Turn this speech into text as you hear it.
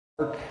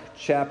Mark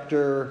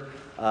chapter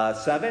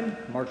 7.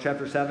 Mark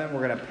chapter 7,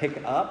 we're going to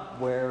pick up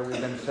where we've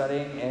been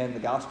studying in the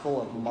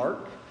Gospel of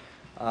Mark.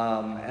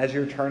 As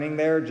you're turning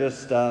there,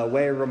 just a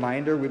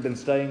reminder, we've been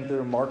studying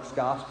through Mark's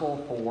Gospel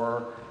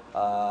for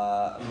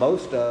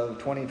most of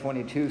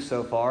 2022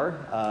 so far.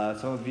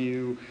 Some of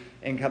you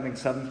incoming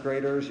 7th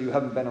graders, you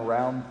haven't been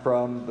around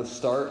from the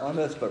start on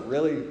this, but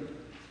really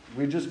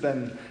we've just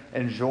been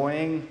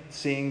enjoying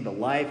seeing the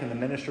life and the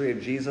ministry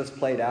of Jesus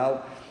played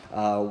out.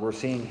 We're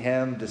seeing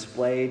him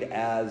displayed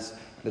as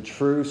the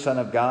true Son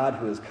of God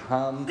who has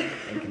come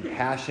in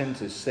compassion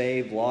to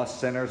save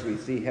lost sinners. We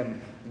see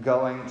him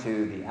going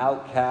to the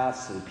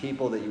outcasts, to the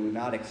people that you would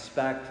not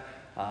expect,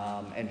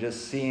 and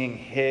just seeing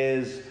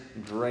his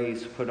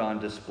grace put on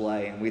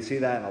display. And we see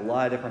that in a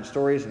lot of different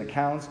stories and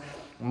accounts.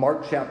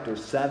 Mark chapter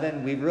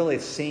 7, we've really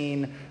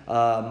seen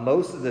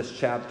most of this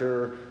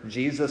chapter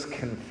Jesus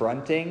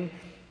confronting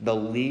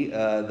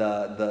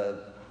the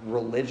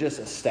religious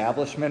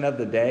establishment of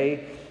the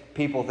day.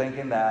 People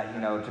thinking that,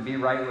 to be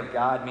right with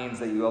God means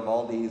that you have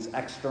all these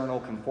external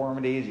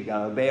conformities, you got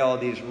to obey all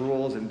these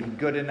rules and be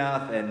good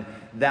enough, and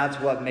that's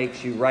what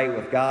makes you right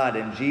with God.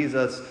 And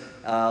Jesus,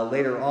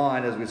 later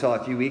on, as we saw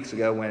a few weeks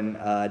ago when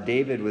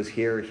David was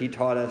here, he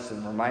taught us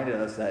and reminded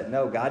us that,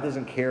 no, God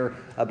doesn't care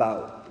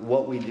about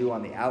what we do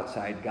on the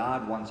outside.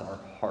 God wants our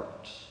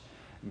heart.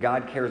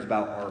 God cares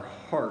about our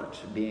heart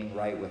being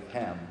right with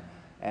him.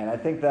 And I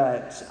think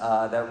that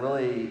that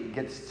really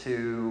gets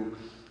to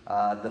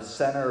the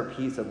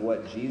centerpiece of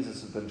what Jesus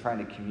has been trying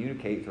to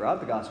communicate throughout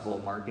the Gospel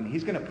of Mark. And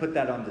he's going to put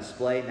that on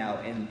display now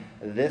in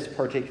this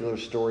particular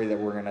story that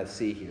we're going to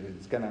see here.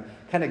 It's going to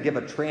kind of give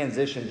a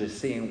transition to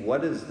seeing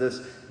what is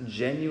this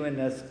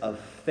genuineness of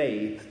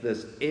faith,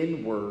 this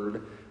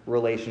inward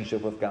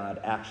relationship with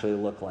God actually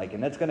look like.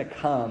 And that's going to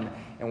come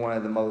in one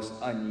of the most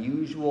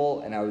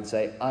unusual and I would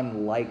say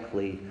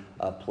unlikely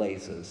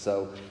places.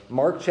 So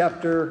Mark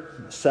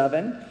chapter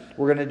 7.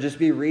 We're going to just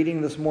be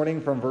reading this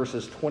morning from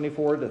verses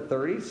 24 to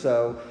 30.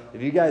 So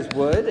if you guys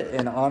would,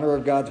 in honor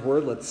of God's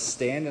word, let's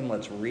stand and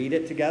let's read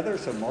it together.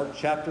 So Mark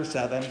chapter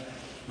 7,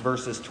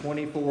 verses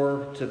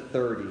 24 to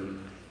 30.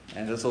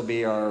 And this will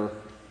be our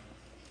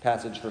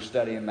passage for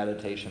study and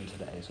meditation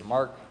today. So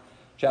Mark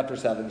chapter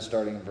 7,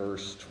 starting in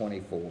verse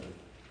 24.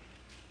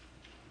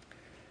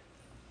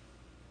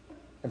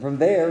 And from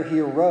there he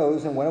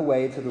arose and went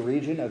away to the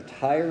region of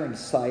Tyre and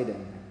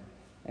Sidon.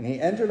 And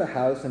he entered a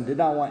house and did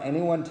not want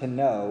anyone to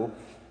know,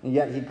 and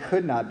yet he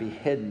could not be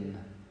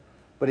hidden.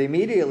 But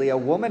immediately a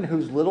woman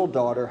whose little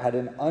daughter had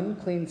an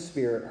unclean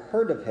spirit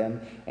heard of him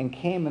and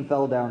came and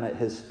fell down at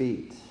his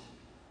feet.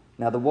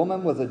 Now the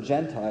woman was a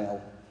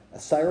Gentile, a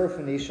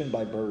Syrophoenician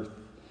by birth,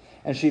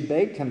 and she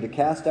begged him to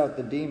cast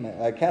the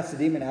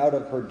demon out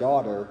of her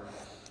daughter.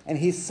 And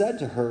he said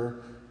to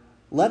her,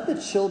 "Let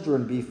the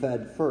children be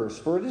fed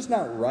first, for it is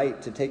not right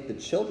to take the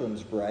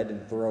children's bread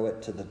and throw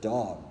it to the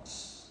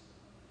dogs."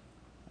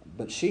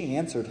 But she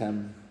answered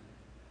him,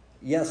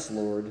 "Yes,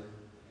 Lord,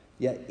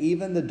 yet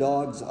even the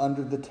dogs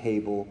under the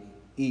table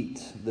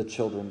eat the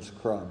children's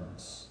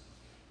crumbs."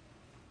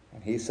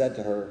 And he said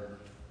to her,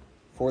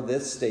 "For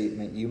this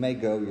statement you may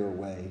go your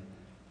way.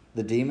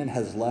 The demon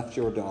has left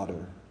your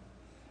daughter."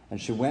 And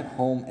she went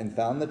home and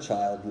found the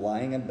child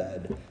lying in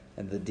bed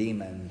and the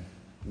demon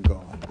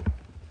gone.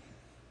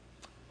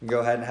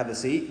 Go ahead and have a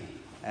seat,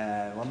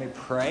 and let me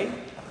pray,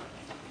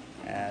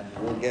 and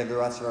we'll give the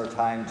rest of our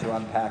time to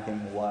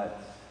unpacking what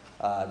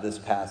this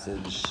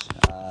passage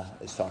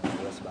is talking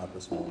to us about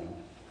this morning.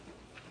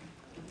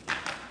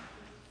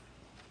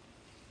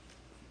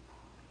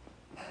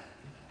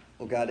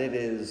 Well, God, it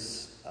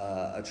is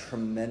a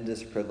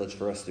tremendous privilege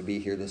for us to be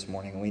here this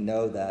morning. We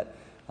know that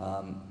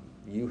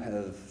you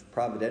have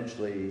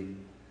providentially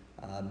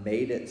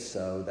made it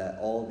so that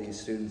all these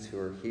students who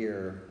are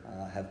here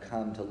have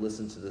come to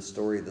listen to the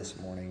story this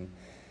morning.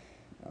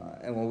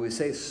 And when we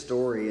say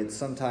story, it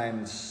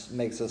sometimes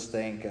makes us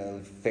think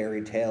of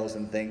fairy tales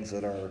and things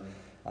that are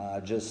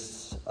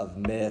just of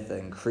myth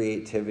and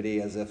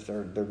creativity as if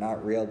they're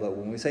not real. But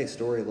when we say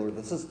story, Lord,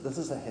 this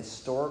is a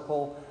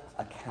historical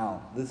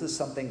account. This is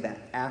something that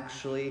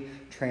actually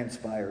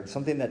transpired,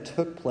 something that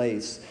took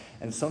place,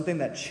 and something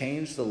that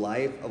changed the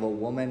life of a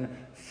woman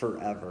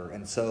forever.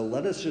 And so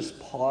let us just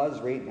pause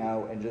right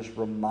now and just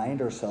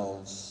remind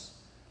ourselves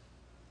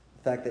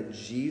the fact that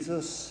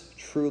Jesus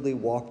truly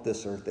walked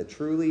this earth, that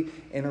truly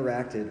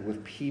interacted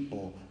with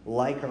people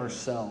like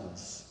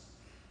ourselves.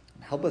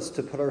 Help us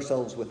to put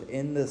ourselves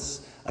within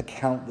this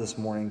account this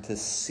morning to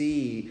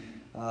see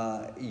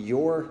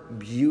your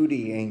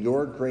beauty and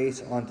your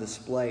grace on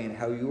display, and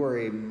how you are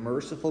a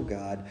merciful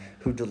God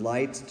who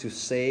delights to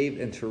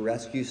save and to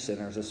rescue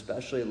sinners,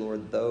 especially,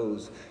 Lord,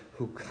 those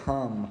who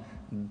come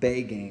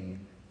begging,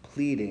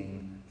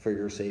 pleading for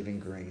your saving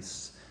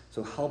grace.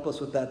 So help us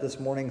with that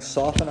this morning.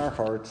 Soften our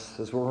hearts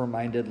as we're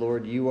reminded,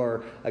 Lord, you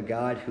are a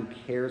God who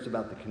cares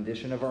about the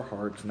condition of our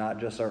hearts, not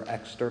just our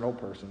external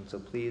person. So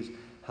please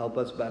help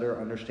us better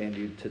understand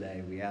you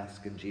today. We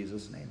ask in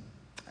Jesus' name.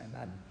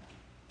 Amen.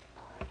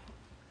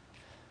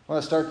 I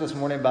want to start this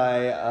morning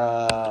by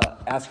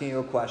asking you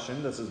a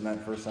question. This is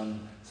meant for some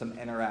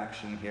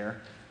interaction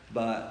here.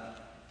 But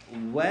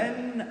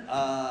when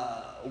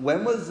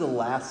was the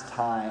last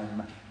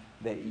time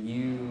that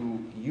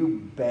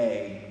you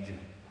begged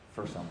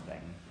for something?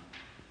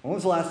 When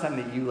was the last time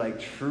that you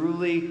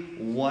truly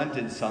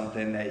wanted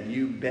something, that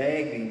you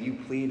begged and you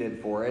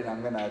pleaded for it?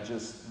 I'm going to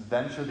just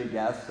venture to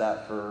guess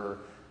that for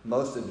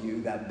most of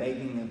you, that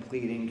begging and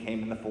pleading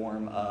came in the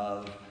form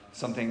of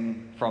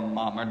something from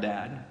mom or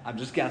dad. I'm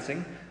just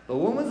guessing. But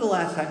when was the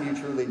last time you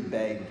truly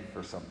begged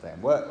for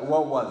something? What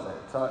was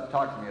it?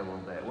 Talk to me a little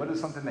bit. What is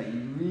something that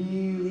you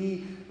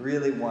really,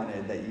 really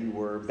wanted that you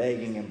were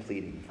begging and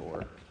pleading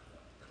for?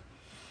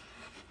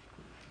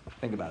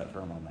 Think about it for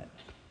a moment.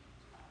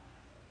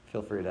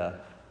 Feel free to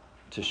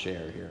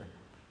share here.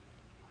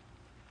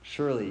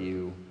 Surely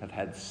you have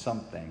had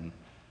something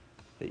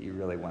that you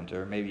really wanted,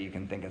 or maybe you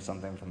can think of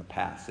something from the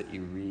past that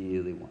you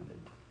really wanted.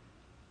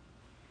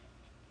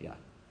 Yeah.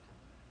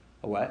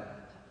 A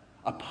what?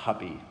 A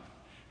puppy.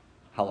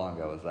 How long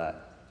ago was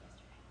that?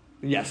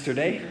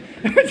 Yesterday?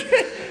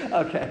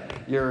 Okay.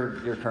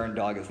 Your current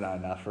dog is not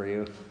enough for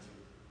you?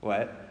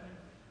 What?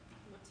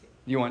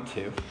 You want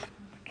two?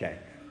 Okay.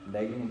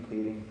 Begging and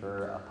pleading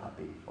for a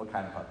puppy. What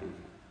kind of puppy?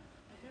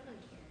 I don't really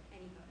care.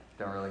 Any puppy.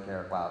 Don't really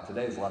care. Wow.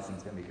 Today's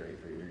lesson's going to be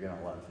great for you. You're going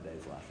to love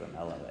today's lesson.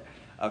 I love it.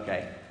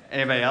 Okay.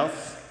 Anybody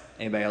else?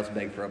 Anybody else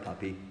beg for a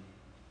puppy?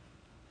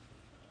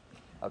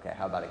 Okay,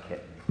 how about a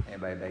kitten?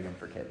 Anybody begging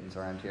for kittens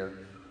around here?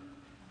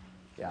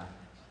 Yeah.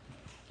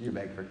 You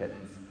beg for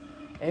kittens.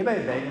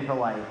 Anybody begging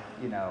for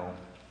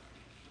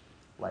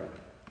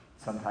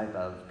some type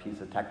of piece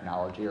of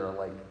technology,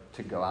 or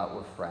to go out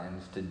with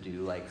friends to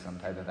do some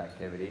type of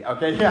activity?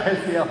 Okay, yeah,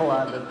 I see a whole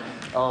lot of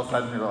this. All of a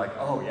sudden you're like,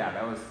 oh yeah,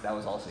 that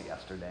was also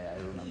yesterday. I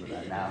remember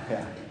that now.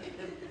 Yeah.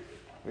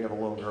 We have a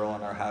little girl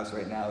in our house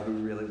right now who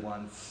really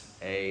wants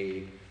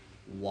a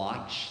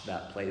watch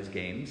that plays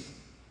games.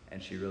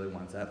 And she really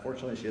wants that.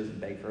 Fortunately, she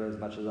doesn't beg for it as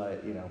much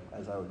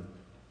as I'm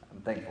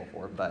thankful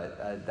for.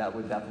 But that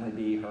would definitely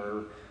be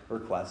her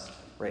request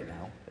right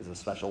now, is a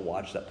special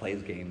watch that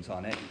plays games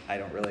on it. I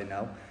don't really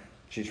know.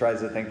 She tries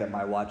to think that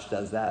my watch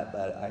does that,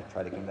 but I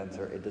try to convince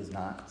her it does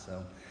not.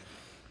 So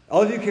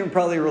all of you can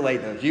probably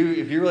relate, though. If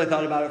you really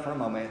thought about it for a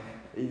moment,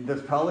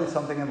 there's probably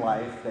something in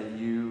life that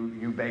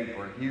you beg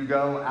for. If you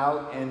go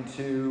out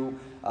into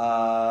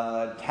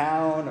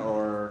town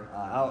or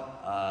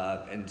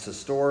out into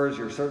stores,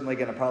 you're certainly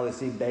going to probably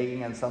see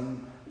begging in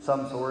some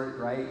sort,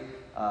 right?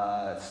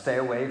 Stay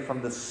away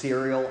from the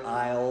cereal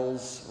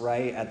aisles,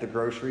 right, at the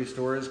grocery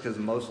stores, because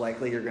most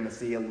likely you're going to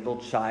see a little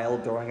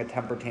child throwing a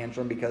temper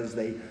tantrum because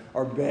they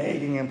are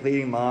begging and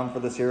pleading mom for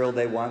the cereal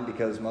they want,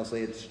 because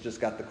mostly it's just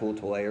got the cool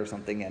toy or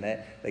something in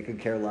it. They could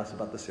care less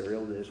about the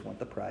cereal. They just want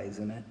the prize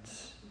in it.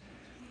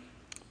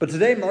 But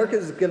today, Mark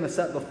is going to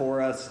set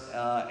before us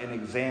an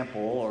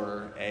example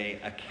or an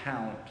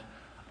account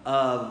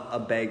of a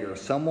beggar,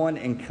 someone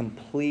in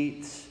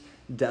complete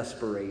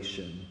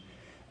desperation.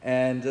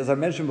 And as I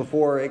mentioned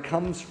before, it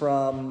comes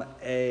from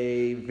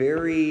a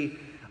very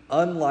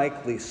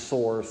unlikely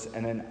source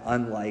and an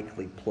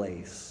unlikely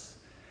place.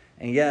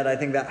 And yet, I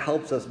think that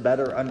helps us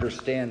better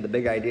understand the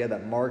big idea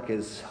that Mark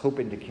is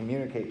hoping to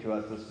communicate to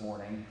us this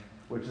morning,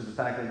 which is the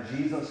fact that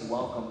Jesus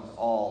welcomes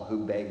all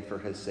who beg for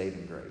his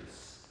saving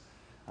grace.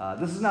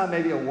 This is not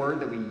maybe a word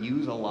that we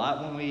use a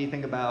lot when we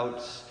think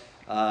about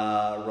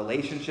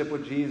relationship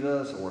with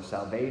Jesus or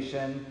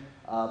salvation.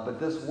 But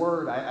this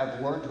word,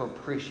 I've learned to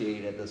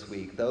appreciate it this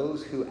week.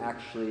 Those who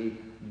actually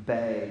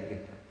beg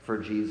for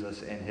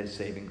Jesus and his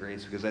saving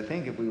grace. Because I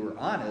think if we were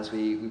honest,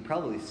 we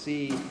probably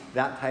see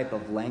that type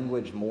of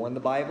language more in the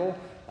Bible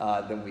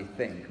than we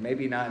think.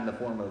 Maybe not in the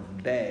form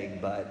of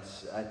beg, but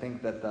I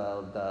think that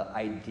the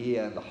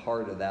idea and the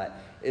heart of that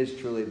is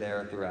truly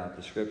there throughout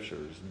the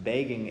scriptures.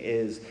 Begging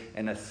is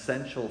an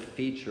essential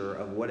feature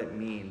of what it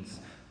means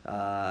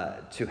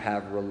to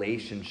have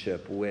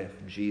relationship with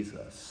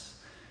Jesus.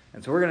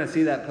 And so we're going to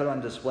see that put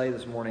on display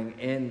this morning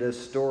in this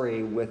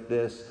story with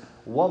this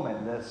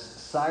woman,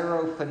 this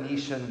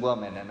Syrophoenician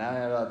woman. And I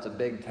know that's a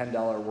big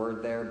 $10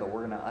 word there, but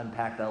we're going to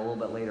unpack that a little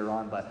bit later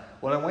on. But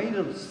what I want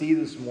you to see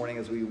this morning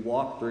as we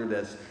walk through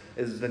this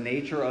is the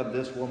nature of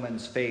this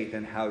woman's faith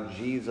and how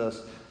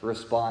Jesus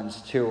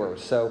responds to her.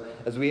 So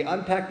as we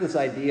unpack this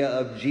idea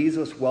of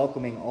Jesus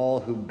welcoming all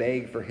who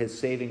beg for his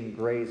saving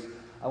grace,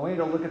 I want you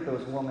to look at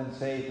this woman's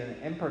faith, and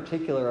in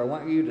particular, I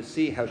want you to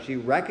see how she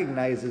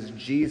recognizes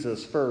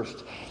Jesus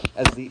first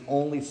as the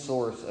only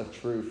source of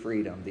true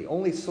freedom, the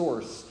only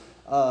source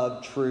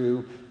of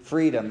true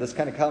freedom. This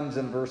kind of comes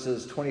in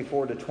verses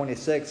 24 to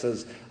 26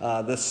 as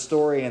this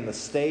story and the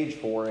stage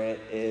for it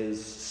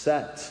is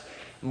set.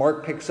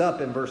 Mark picks up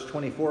in verse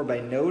 24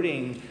 by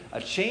noting a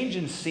change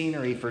in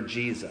scenery for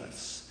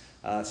Jesus.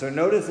 So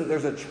notice that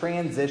there's a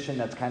transition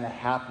that's kind of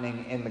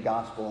happening in the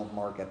Gospel of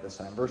Mark at this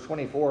time. Verse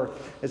 24,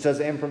 it says,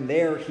 "And from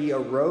there he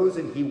arose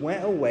and he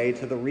went away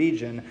to the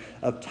region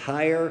of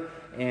Tyre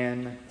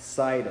and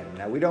Sidon."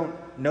 Now we don't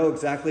know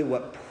exactly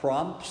what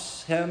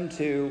prompts him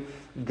to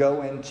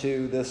go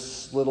into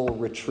this little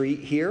retreat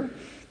here.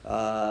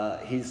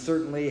 He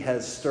certainly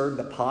has stirred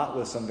the pot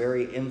with some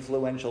very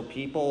influential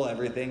people.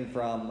 Everything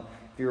from,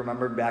 if you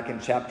remember back in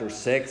chapter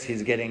 6,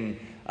 he's getting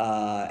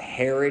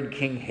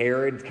King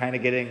Herod, kind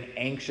of getting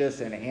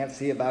anxious and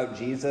antsy about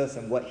Jesus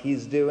and what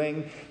he's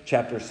doing.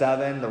 Chapter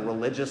 7, the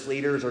religious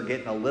leaders are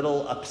getting a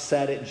little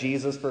upset at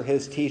Jesus for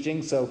his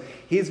teaching. So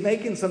he's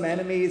making some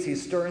enemies.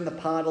 He's stirring the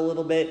pot a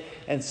little bit.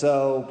 And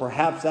so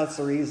perhaps that's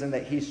the reason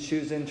that he's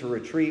choosing to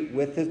retreat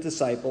with his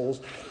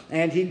disciples.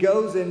 And he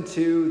goes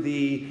into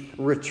the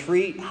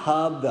retreat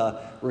hub,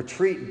 the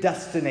retreat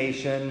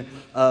destination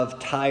of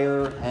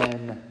Tyre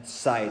and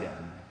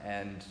Sidon.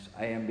 And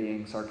I am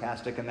being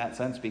sarcastic in that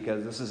sense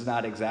because this is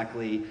not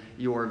exactly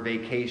your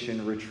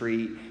vacation,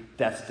 retreat,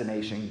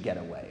 destination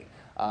getaway.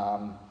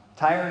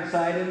 Tyre and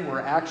Sidon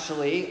were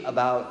actually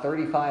about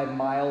 35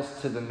 miles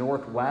to the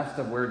northwest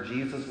of where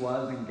Jesus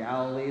was in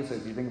Galilee. So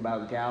if you think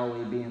about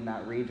Galilee being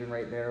that region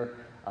right there,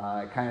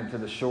 kind of to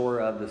the shore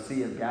of the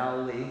Sea of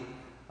Galilee.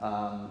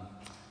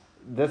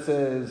 This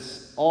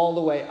is all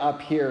the way up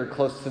here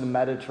close to the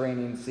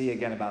Mediterranean Sea,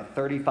 again about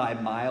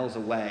 35 miles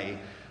away.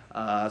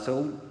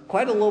 So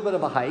quite a little bit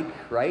of a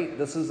hike, right?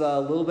 This is a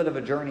little bit of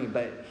a journey,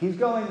 but he's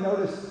going,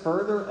 notice,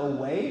 further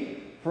away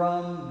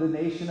from the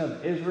nation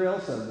of Israel.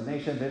 So the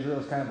nation of Israel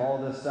is kind of all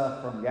this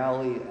stuff from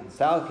Galilee and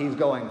south. He's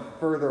going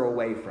further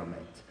away from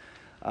it.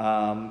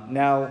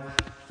 Now,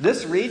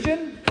 this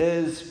region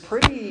is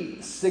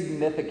pretty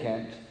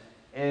significant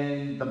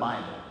in the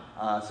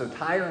Bible. So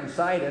Tyre and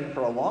Sidon,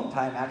 for a long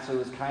time, actually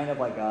was kind of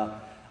like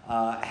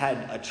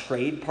had a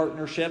trade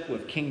partnership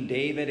with King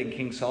David and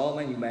King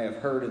Solomon. You may have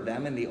heard of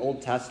them in the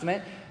Old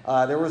Testament.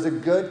 There was a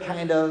good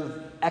kind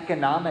of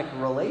economic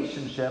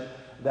relationship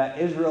that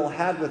Israel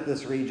had with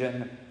this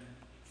region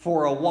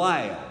for a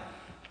while.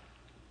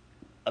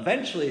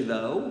 Eventually,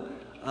 though,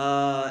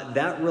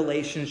 that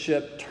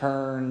relationship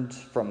turned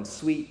from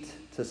sweet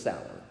to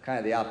sour. Kind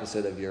of the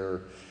opposite of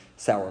your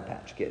Sour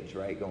Patch Kids,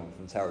 right? Going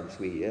from sour to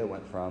sweet. It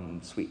went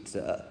from sweet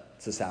to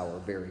sour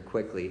very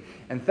quickly.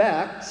 In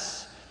fact,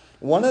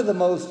 one of the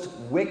most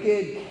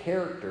wicked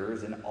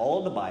characters in all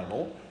of the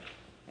Bible,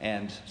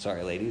 and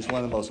sorry ladies,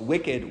 one of the most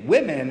wicked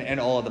women in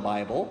all of the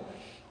Bible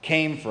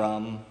came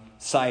from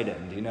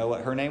Sidon. Do you know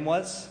what her name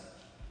was?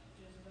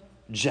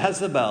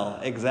 Jezebel,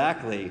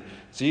 exactly.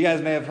 So you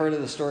guys may have heard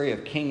of the story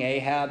of King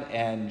Ahab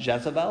and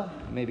Jezebel,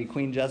 maybe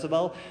Queen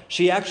Jezebel.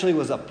 She actually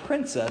was a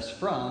princess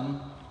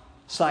from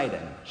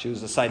Sidon. She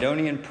was a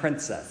Sidonian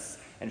princess.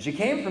 And she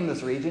came from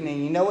this region,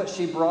 and you know what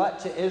she brought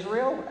to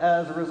Israel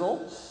as a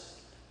result?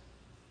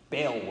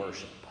 Baal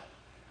worship.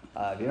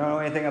 If you don't know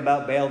anything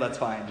about Baal, that's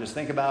fine. Just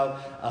think about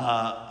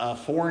a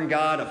foreign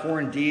god, a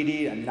foreign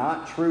deity, a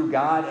not true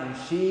god, and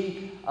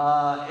she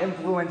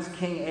influenced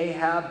King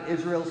Ahab,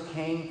 Israel's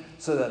king,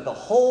 so that the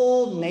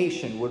whole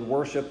nation would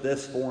worship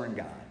this foreign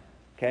god.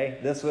 Okay?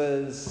 This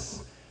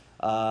was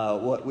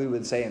what we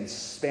would say in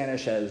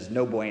Spanish as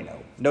no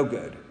bueno, no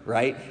good,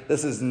 right?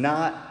 This is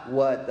not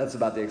that's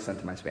about the extent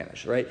of my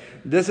Spanish, right?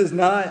 This is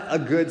not a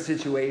good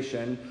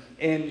situation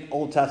in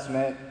Old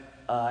Testament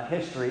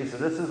history. So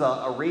this is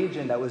a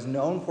region that was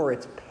known for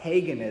its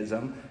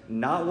paganism,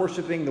 not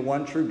worshiping the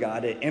one true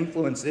God. It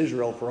influenced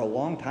Israel for a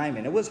long time,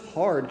 and it was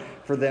hard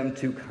for them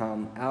to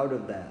come out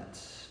of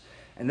that.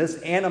 And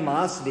this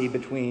animosity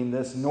between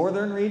this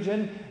northern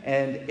region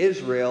and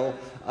Israel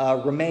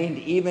remained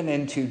even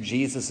into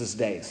Jesus'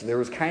 day. So there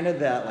was kind of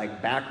that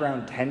like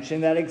background tension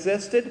that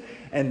existed.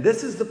 And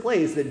this is the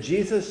place that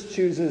Jesus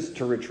chooses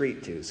to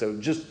retreat to. So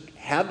just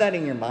have that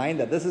in your mind,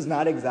 that this is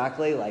not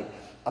exactly like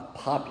a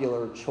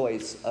popular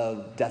choice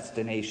of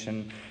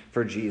destination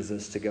for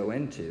Jesus to go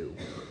into.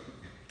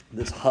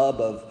 This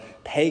hub of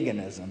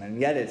paganism. And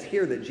yet it's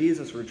here that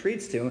Jesus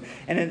retreats to.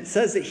 And it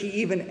says that he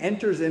even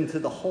enters into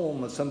the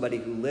home of somebody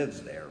who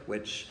lives there,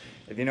 which,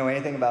 if you know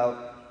anything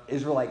about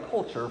Israelite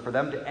culture, for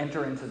them to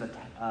enter into the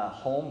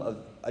home of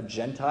a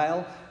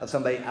Gentile, of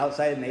somebody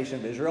outside the nation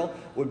of Israel,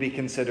 would be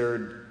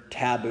considered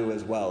taboo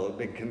as well. It would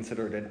be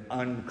considered an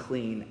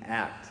unclean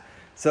act.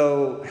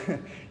 So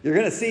you're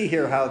going to see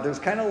here how there's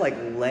kind of like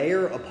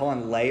layer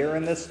upon layer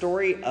in this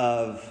story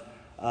of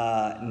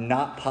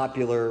not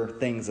popular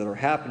things that are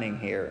happening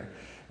here.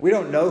 We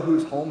don't know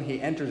whose home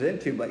he enters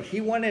into, but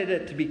he wanted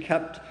it to be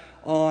kept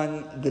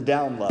on the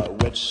down low,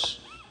 which,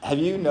 have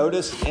you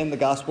noticed in the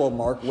Gospel of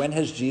Mark, when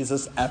has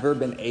Jesus ever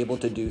been able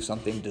to do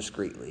something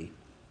discreetly?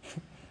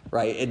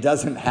 Right? It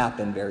doesn't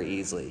happen very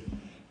easily.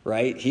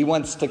 Right? He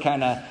wants to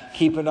kind of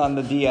keep it on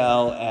the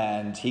DL,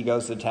 and he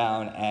goes to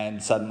town,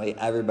 and suddenly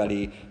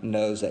everybody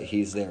knows that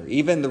he's there.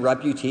 Even the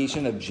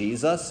reputation of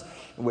Jesus,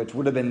 which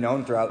would have been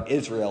known throughout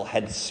Israel,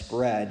 had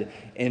spread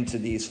into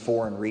these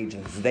foreign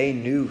regions. They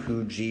knew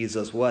who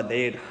Jesus was.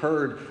 They had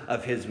heard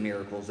of his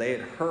miracles. They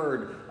had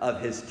heard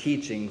of his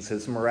teachings,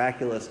 his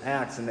miraculous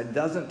acts, and it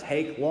doesn't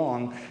take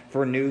long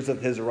for news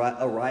of his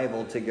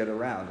arrival to get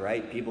around,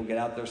 right? People get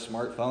out their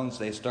smartphones.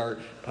 They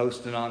start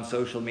posting on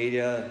social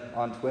media,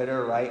 on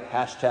Twitter, right?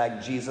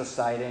 Hashtag Jesus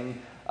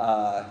sighting.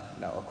 No,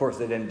 of course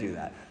they didn't do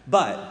that.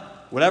 But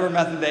whatever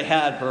method they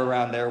had for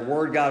around there,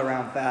 word got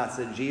around fast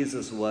that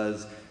Jesus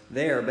was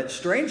there. But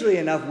strangely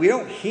enough, we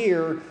don't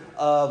hear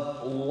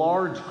of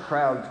large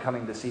crowds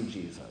coming to see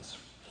Jesus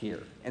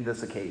here in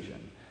this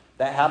occasion.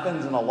 That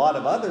happens in a lot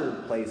of other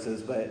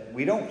places, but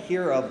we don't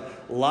hear of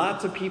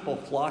lots of people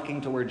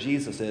flocking to where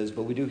Jesus is,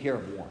 but we do hear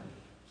of one.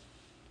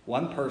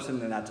 One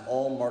person, and that's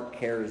all Mark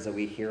cares that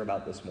we hear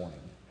about this morning.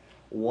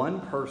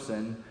 One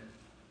person,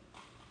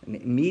 an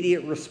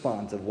immediate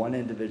response of one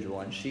individual,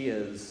 and she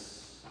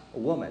is a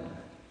woman.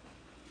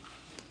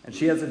 And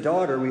she has a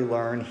daughter, we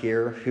learn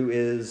here, who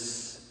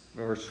is,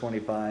 verse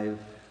 25,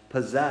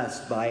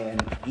 possessed by an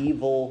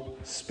evil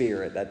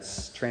spirit.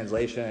 That's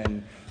translation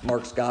in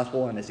Mark's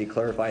gospel, and as he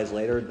clarifies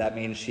later, that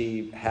means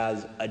she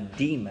has a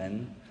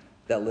demon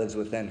that lives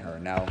within her.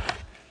 Now,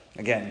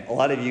 again, a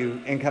lot of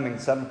you incoming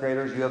 7th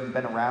graders, you haven't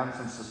been around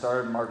since the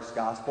start of Mark's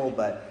gospel,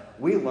 but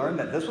we learned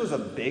that this was a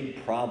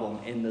big problem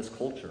in this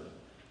culture.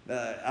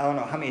 I don't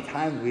know how many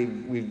times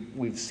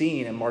we've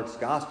seen in Mark's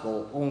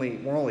gospel,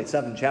 we're only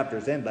 7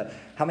 chapters in, but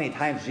how many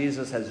times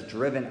Jesus has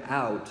driven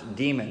out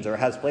demons or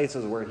has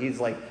places where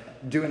he's like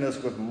doing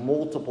this with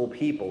multiple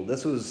people.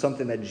 This was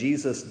something that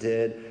Jesus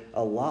did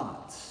a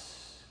lot.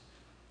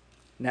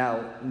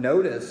 Now,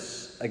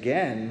 notice,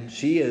 again,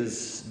 she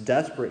is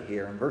desperate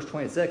here. In verse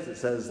 26, it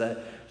says that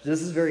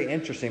this is very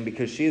interesting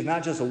because she is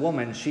not just a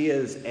woman, she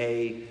is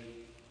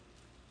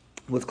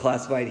what's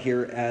classified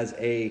here as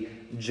a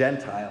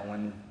Gentile.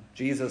 When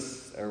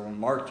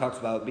Mark talks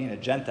about being a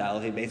Gentile,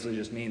 he basically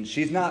just means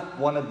she's not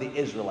one of the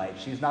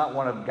Israelites. She's not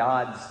one of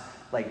God's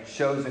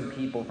chosen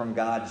people from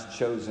God's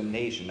chosen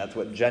nation. That's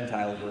what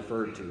Gentiles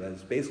referred to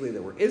as. Basically,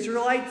 there were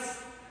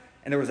Israelites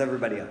and there was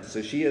everybody else.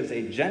 So she is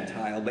a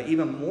Gentile, but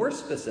even more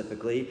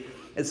specifically,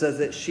 it says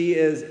that she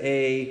is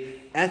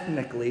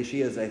ethnically,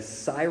 she is a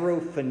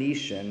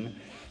Syro-Phoenician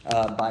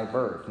by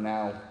birth.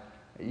 Now,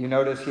 you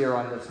notice here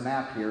on this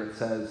map here, it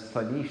says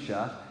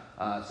Phoenicia.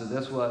 So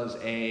this was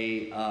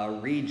a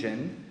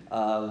region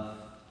of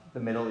the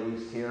Middle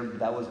East here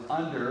that was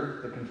under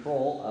the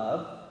control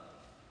of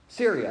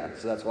Syria.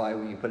 So that's why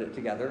when you put it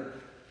together,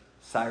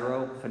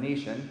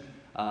 Syro-Phoenician.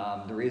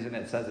 The reason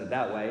it says it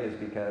that way is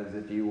because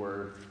if you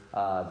were,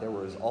 there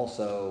was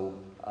also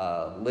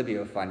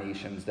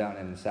Libyo-Phoenicians down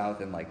in the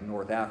south in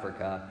North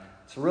Africa.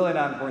 It's really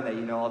not important that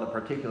you know all the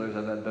particulars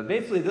of it, but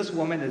basically this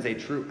woman is a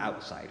true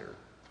outsider.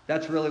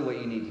 That's really what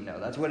you need to know.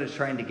 That's what it's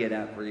trying to get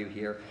at for you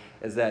here,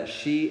 is that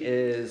she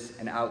is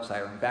an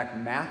outsider. In fact,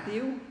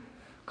 Matthew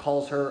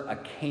calls her a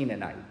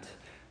Canaanite.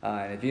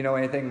 And if you know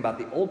anything about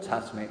the Old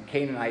Testament,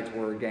 Canaanites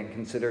were, again,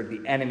 considered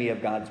the enemy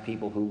of God's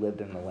people who lived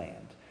in the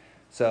land.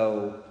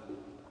 So,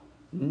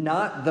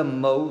 not the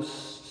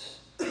most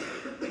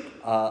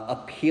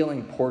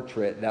appealing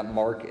portrait that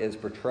Mark is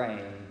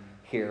portraying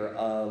here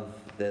of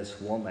this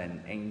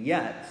woman. And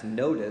yet,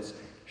 notice,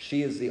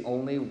 she is the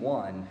only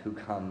one who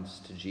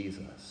comes to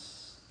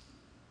Jesus.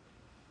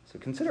 So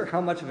consider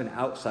how much of an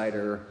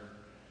outsider,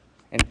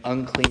 an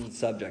unclean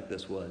subject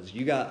this was.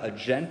 You got a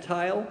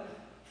Gentile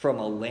from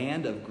a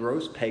land of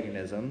gross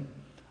paganism,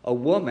 a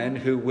woman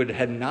who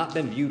had not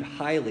been viewed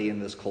highly in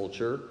this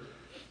culture,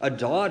 a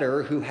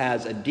daughter who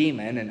has a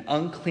demon, an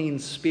unclean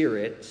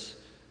spirit.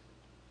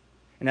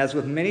 And as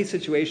with many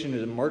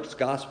situations in Mark's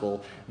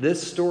gospel,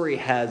 this story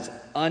has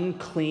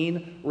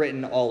unclean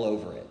written all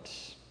over it.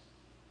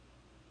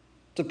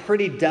 It's a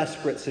pretty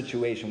desperate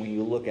situation when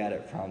you look at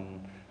it from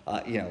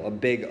a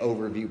big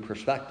overview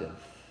perspective.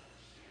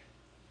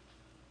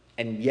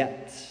 And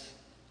yet,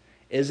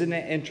 isn't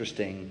it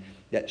interesting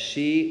that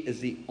she is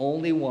the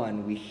only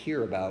one we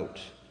hear about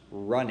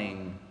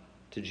running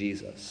to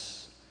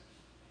Jesus?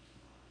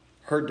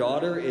 Her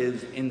daughter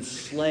is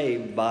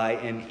enslaved by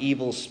an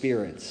evil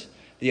spirit.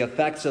 The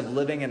effects of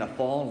living in a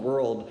fallen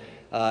world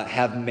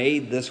have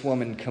made this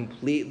woman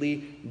completely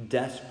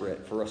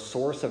desperate for a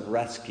source of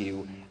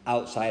rescue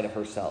outside of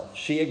herself.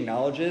 She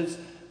acknowledges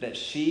that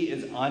she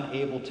is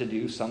unable to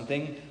do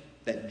something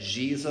that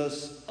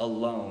Jesus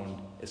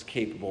alone is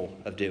capable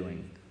of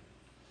doing.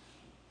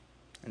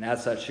 And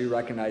as such, she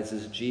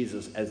recognizes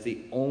Jesus as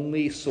the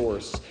only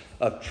source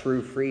of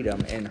true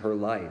freedom in her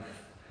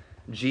life.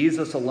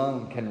 Jesus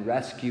alone can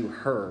rescue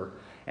her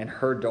and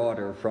her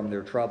daughter from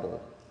their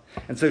trouble.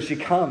 And so she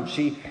comes,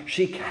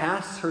 she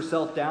casts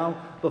herself down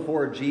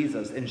before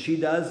Jesus, and she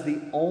does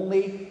the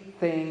only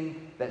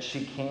thing that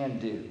she can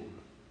do.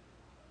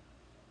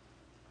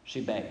 She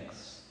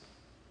begs.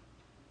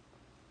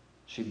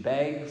 She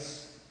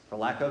begs, for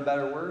lack of a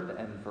better word,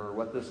 and for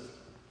what this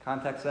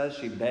context says,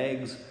 she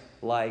begs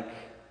like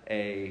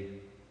a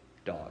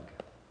dog.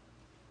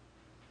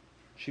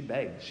 She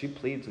begs. She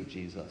pleads with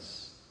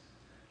Jesus.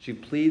 She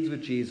pleads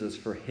with Jesus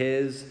for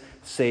his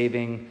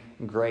saving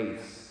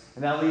grace.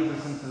 And that leads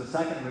us into the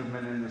second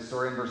movement in the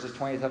story in verses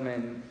 27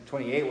 and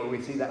 28, where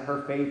we see that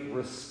her faith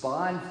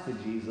responds to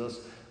Jesus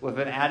with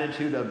an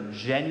attitude of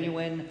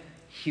genuine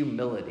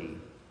humility.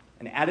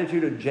 An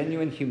attitude of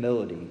genuine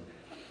humility.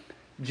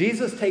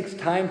 Jesus takes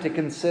time to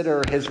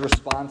consider his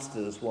response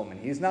to this woman.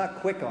 He's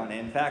not quick on it.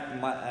 In fact,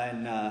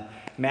 in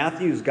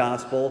Matthew's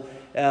gospel,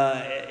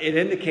 it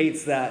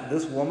indicates that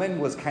this woman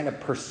was kind of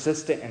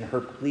persistent in her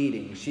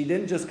pleading. She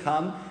didn't just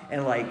come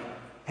and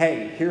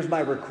hey, here's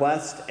my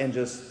request, and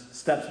just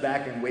steps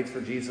back and waits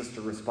for Jesus to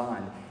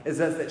respond. It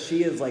says that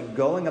she is like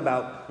going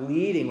about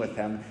pleading with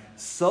him,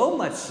 so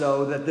much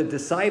so that the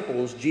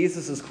disciples,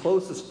 Jesus'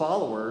 closest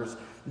followers,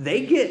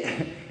 they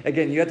get,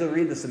 again, you have to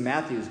read this in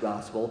Matthew's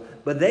gospel,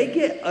 but they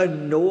get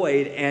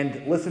annoyed,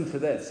 and listen to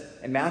this.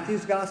 In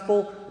Matthew's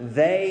gospel,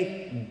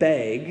 they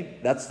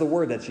beg, that's the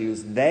word that's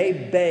used,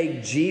 they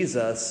beg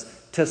Jesus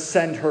to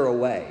send her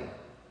away.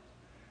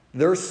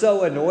 They're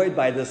so annoyed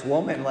by this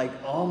woman, like,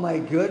 oh my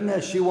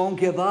goodness, she won't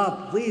give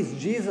up. Please,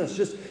 Jesus,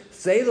 just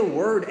say the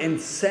word and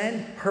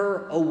send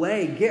her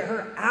away. Get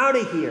her out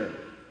of here.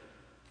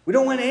 We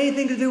don't want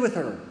anything to do with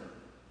her.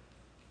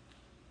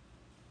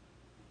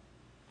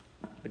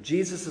 But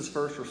Jesus'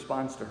 first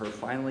response to her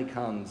finally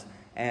comes,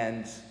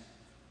 and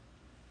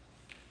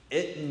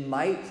it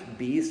might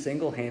be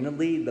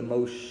single-handedly the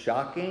most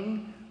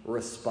shocking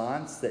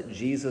response that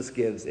Jesus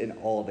gives in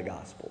all the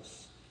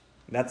Gospels.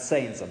 That's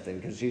saying something,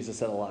 because Jesus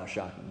said a lot of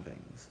shocking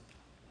things.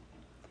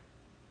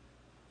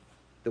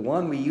 The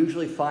one we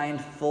usually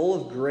find full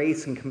of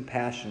grace and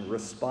compassion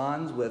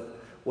responds with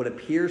what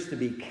appears to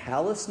be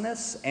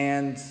callousness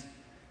and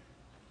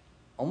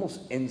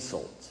almost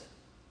insult.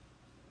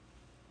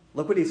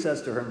 Look what he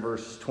says to her in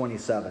verse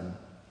 27.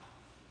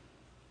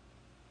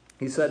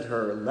 He said to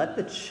her, "Let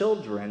the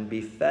children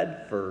be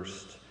fed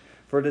first,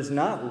 for it is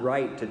not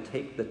right to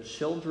take the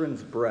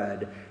children's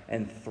bread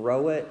and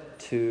throw it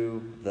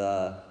to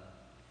the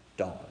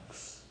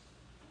dogs."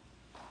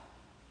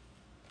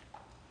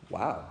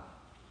 Wow.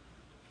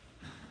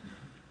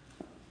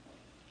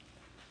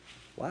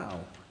 Wow.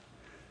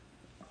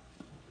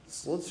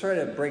 So let's try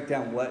to break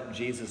down what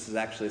Jesus is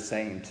actually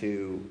saying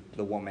to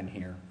the woman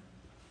here.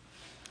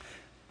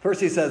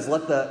 First he says,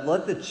 let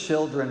the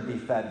children be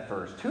fed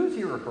first. Who is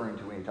he referring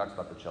to when he talks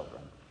about the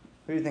children?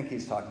 Who do you think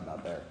he's talking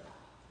about there?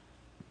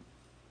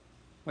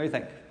 What do you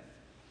think?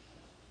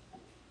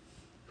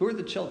 Who are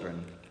the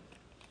children?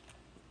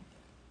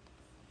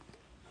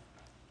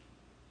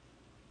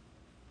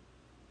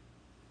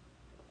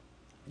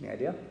 Any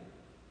idea?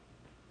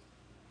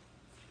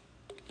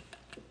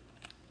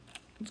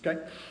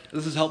 Okay.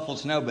 This is helpful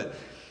to know, but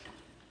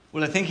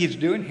what I think he's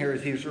doing here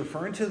is he's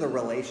referring to the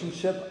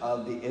relationship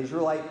of the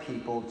Israelite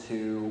people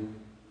to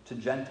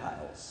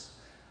Gentiles.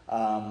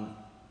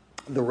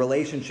 The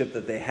relationship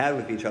that they had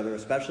with each other,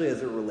 especially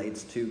as it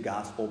relates to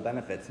gospel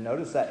benefits.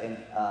 Notice that in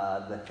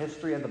the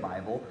history of the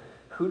Bible,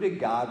 who did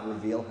God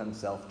reveal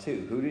himself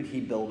to? Who did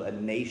he build a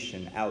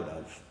nation out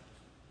of?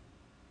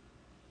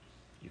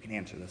 You can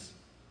answer this.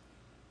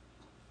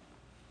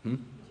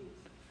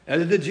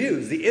 The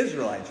Jews, the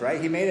Israelites,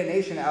 right? He made a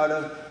nation out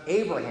of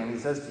Abraham. He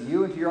says, to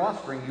you and to your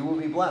offspring, you will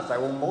be blessed. I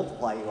will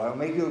multiply you. I will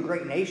make you a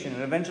great nation.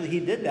 And eventually he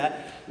did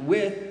that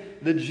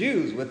with the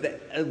Jews, with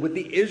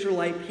the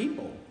Israelite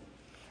people.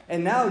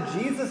 And now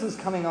Jesus is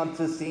coming onto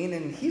the scene,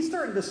 and he's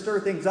starting to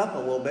stir things up a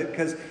little bit,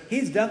 because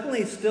he's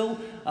definitely still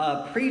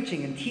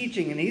preaching and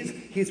teaching, and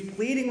he's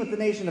pleading with the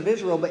nation of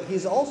Israel, but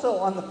he's also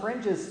on the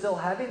fringes still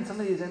having some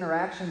of these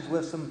interactions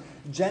with some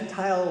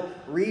Gentile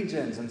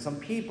regions and some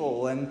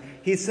people. And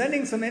he's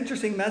sending some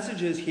interesting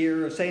messages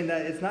here, saying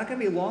that it's not going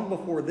to be long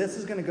before this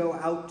is going to go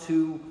out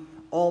to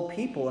all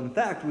people. In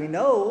fact, we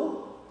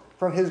know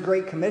from his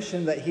Great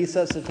Commission that he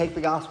says to take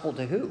the gospel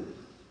to who?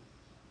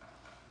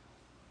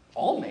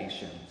 All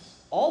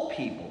nations, all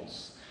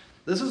peoples.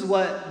 This is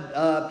what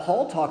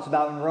Paul talks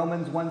about in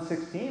Romans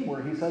 1:16,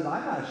 where he says,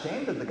 I'm not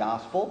ashamed of the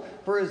gospel,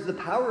 for it is the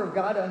power of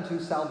God unto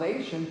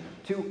salvation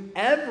to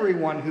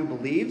everyone who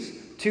believes,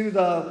 to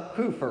the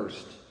who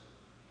first?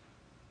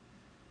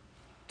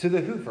 To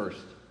the who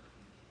first?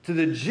 To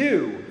the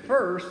Jew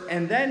first,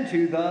 and then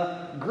to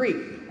the Greek.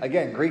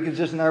 Again, Greek is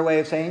just another way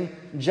of saying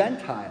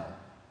Gentile.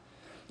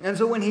 And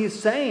so when he's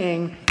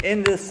saying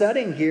in this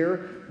setting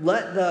here,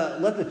 let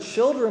the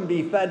children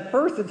be fed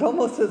first, it's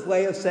almost his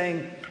way of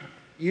saying,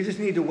 you just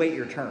need to wait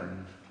your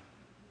turn.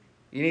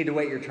 You need to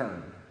wait your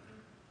turn.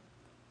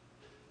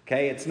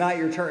 Okay, it's not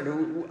your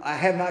turn. I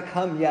have not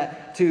come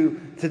yet to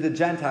the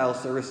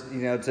Gentiles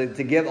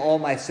to give all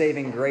my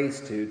saving grace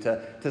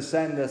to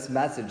send this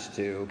message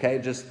to. Okay,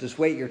 just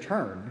wait your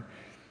turn.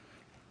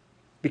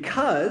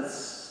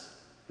 Because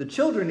the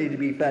children need to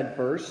be fed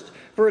first,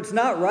 for it's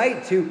not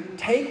right to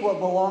take what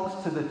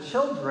belongs to the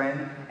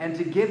children and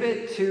to give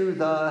it to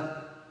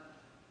the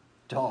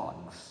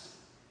dogs.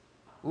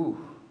 Ooh,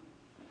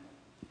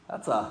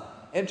 that's an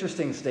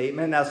interesting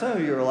statement. Now, some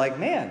of you are like,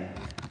 man,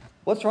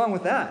 what's wrong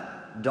with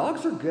that?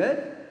 Dogs are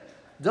good.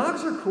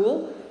 Dogs are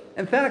cool.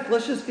 In fact,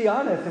 let's just be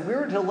honest. If we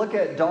were to look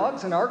at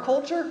dogs in our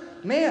culture,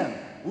 man,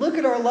 look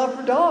at our love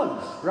for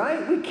dogs,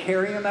 right? We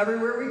carry them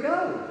everywhere we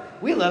go.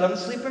 We let them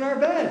sleep in our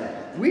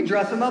bed. We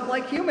dress them up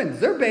like humans.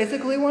 They're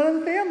basically one of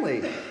the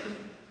family.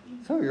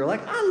 Some of you are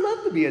like, I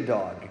love to be a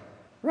dog,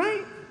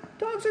 right?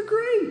 Dogs are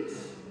great.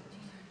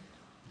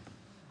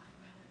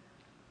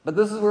 But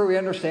this is where we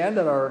understand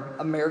that our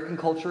American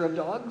culture of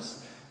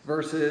dogs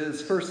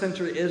versus first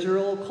century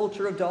Israel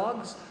culture of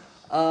dogs,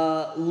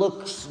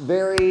 looks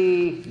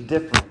very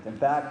different. In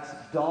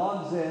fact,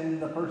 dogs in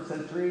the first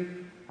century,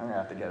 I'm going to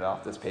have to get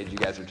off this page, you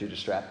guys are too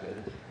distracted.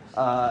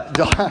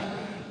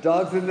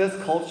 Dogs in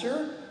this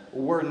culture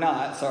were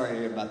not,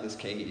 sorry about this,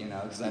 Kate,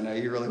 because I know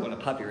you really want a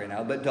puppy right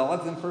now, but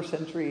dogs in first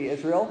century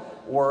Israel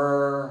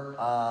were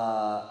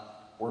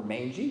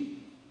mangy.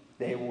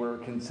 They were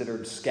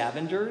considered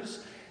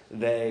scavengers.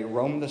 They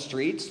roamed the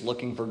streets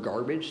looking for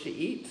garbage to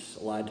eat.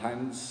 A lot of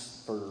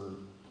times, for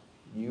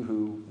you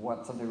who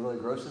want something really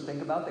gross to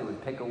think about, they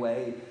would pick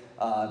away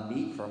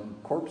meat from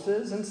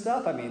corpses and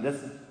stuff. I mean,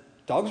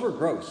 dogs were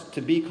gross.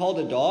 To be called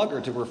a dog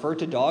or to refer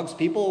to dogs,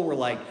 people were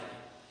like,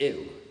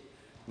 ew.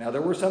 Now,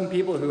 there were some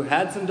people who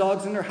had some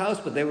dogs in their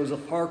house, but there was a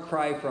far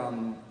cry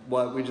from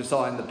what we just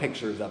saw in the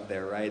pictures up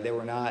there, right? They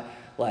were not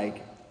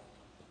like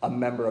a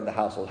member of the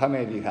household. How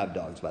many of you have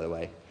dogs, by the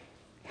way?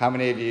 How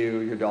many of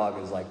you, your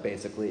dog is like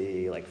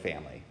basically like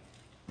family?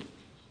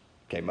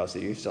 Okay, most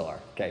of you still are.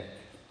 Okay,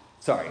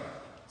 sorry,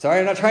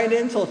 I'm not trying to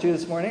insult you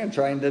this morning. I'm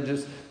trying to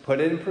just put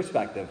it in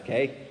perspective,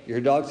 okay?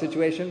 Your dog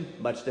situation,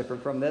 much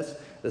different from this.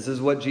 This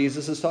is what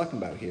Jesus is talking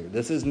about here.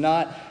 This is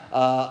not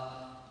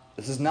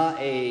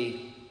a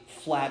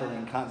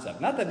flattering concept.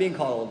 Not that being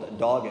called a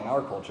dog in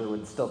our culture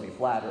would still be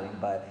flattering,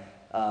 but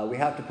we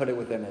have to put it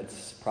within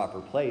its proper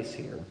place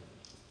here.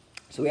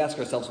 So we ask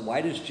ourselves,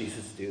 why does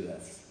Jesus do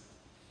this?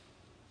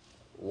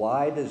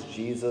 Why does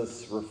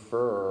Jesus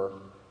refer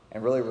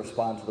and really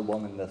respond to the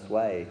woman this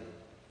way?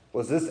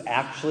 Was this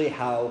actually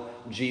how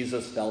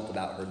Jesus felt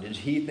about her? Did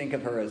he think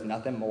of her as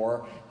nothing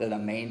more than a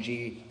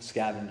mangy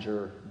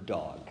scavenger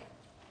dog?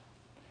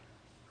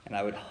 And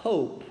I would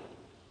hope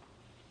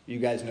you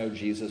guys know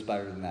Jesus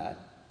better than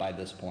that by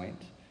this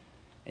point.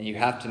 And you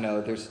have to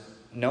know,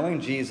 knowing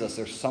Jesus,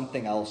 there's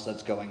something else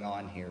that's going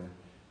on here.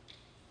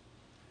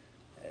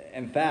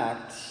 In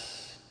fact,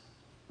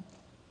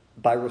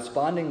 by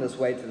responding this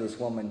way to this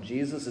woman,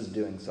 Jesus is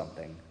doing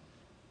something.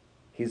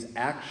 He's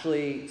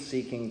actually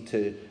seeking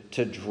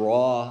to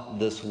draw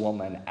this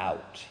woman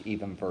out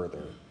even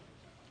further.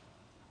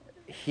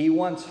 He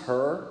wants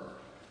her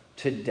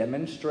to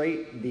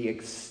demonstrate the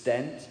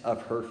extent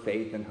of her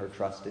faith and her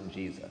trust in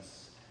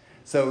Jesus.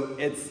 So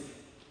it's,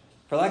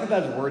 for lack of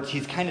better words,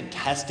 he's kind of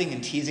testing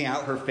and teasing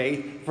out her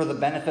faith for the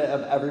benefit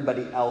of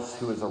everybody else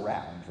who is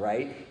around,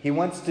 right? He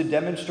wants to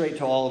demonstrate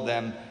to all of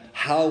them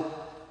how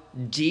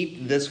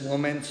deep this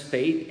woman's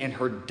faith and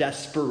her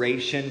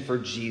desperation for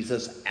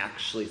Jesus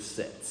actually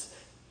sits.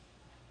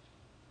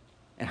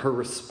 And her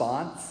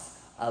response,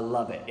 I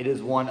love it. It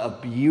is one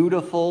of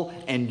beautiful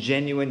and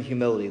genuine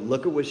humility.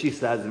 Look at what she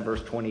says in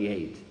verse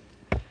 28.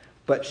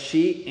 But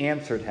she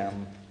answered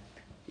him,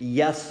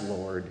 "Yes,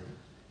 Lord,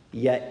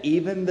 yet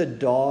even the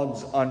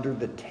dogs under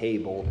the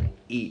table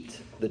eat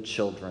the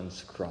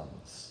children's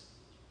crumbs."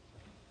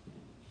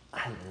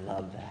 I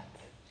love that.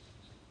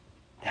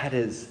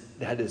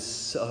 That is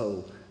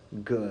so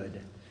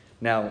good.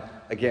 Now,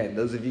 again,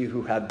 those of you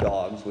who have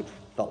dogs, which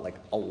felt like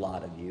a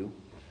lot of you,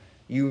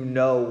 you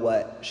know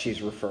what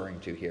she's referring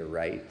to here,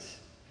 right?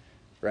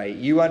 Right?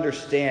 You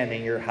understand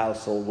in your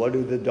household, what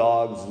do the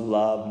dogs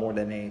love more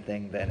than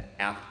anything than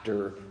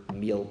after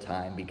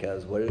mealtime?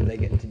 Because what do they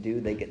get to do?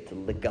 They get to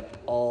lick up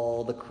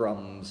all the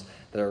crumbs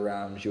that are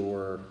around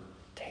your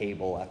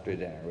table after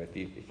dinner.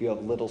 If you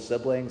have little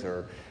siblings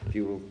or if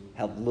you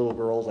have little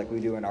girls like we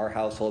do in our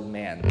household,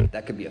 man,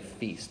 that could be a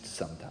feast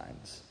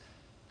sometimes.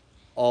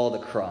 All the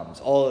crumbs,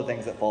 all the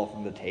things that fall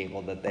from the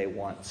table that they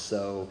want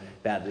so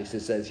badly. So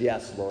it says,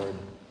 "Yes, Lord,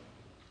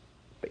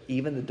 but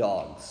even the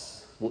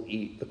dogs will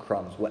eat the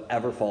crumbs,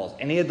 whatever falls,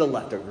 any of the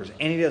leftovers,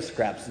 any of the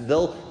scraps.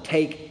 They'll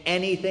take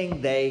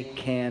anything they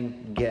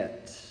can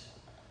get."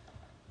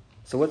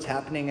 So what's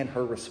happening in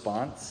her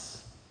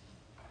response?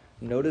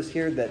 Notice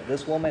here that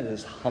this woman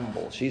is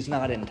humble. She's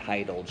not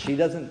entitled. She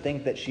doesn't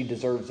think that she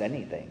deserves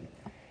anything.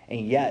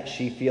 And yet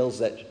she feels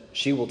that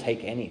she will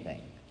take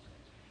anything.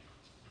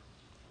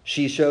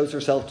 She shows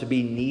herself to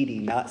be needy,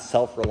 not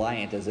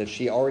self-reliant, as if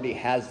she already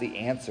has the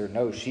answer.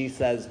 No, she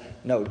says,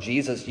 "No,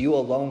 Jesus, you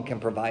alone can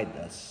provide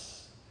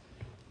this."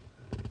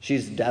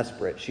 She's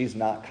desperate. She's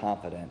not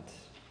confident.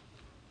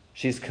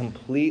 She's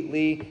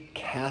completely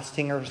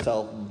casting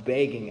herself,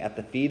 begging at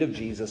the feet of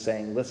Jesus,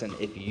 saying, "Listen,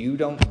 if you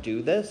don't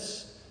do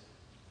this,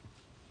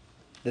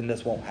 then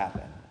this won't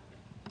happen.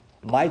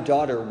 My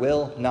daughter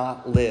will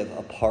not live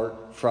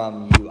apart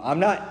from you. I'm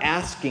not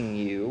asking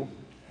you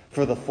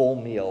for the full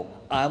meal.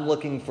 I'm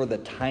looking for the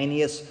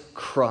tiniest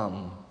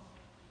crumb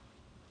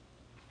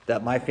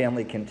that my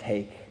family can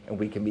take and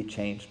we can be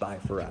changed by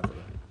forever."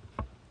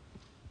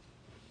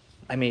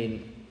 I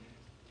mean,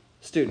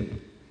 student,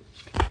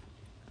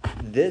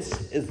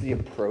 this is the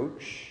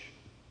approach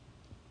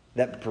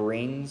that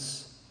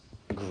brings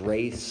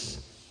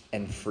grace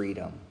and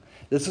freedom.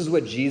 This is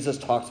what Jesus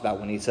talks about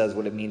when he says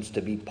what it means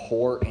to be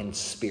poor in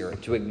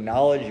spirit, to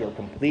acknowledge your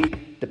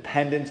complete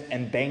dependence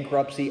and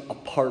bankruptcy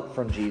apart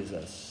from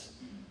Jesus.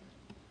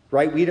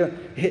 Right?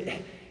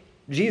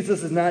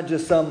 Jesus is not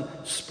just some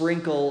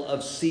sprinkle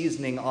of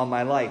seasoning on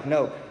my life.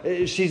 No,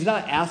 she's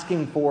not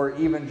asking for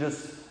even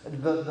just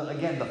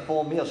the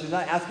full meal. She's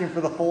not asking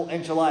for the full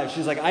enchilada.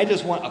 She's like, I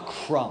just want a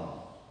crumb.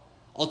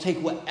 I'll take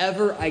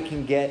whatever I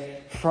can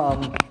get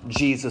from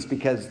Jesus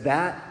because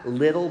that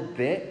little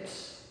bit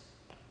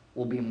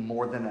will be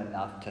more than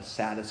enough to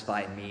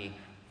satisfy me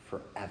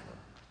forever.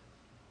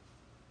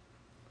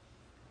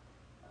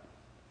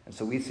 And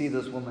so we see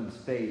this woman's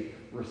faith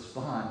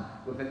respond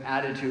with an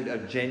attitude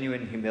of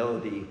genuine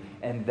humility.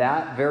 And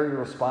that very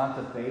response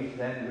of faith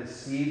then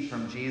receives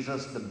from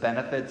Jesus the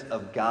benefits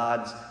of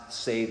God's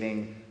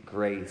saving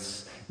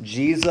grace.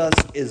 Jesus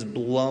is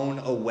blown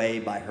away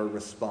by her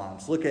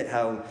response. Look at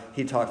how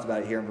he talks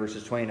about it here in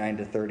verses 29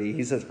 to 30.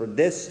 He says, for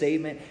this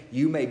statement,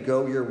 you may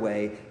go your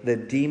way. The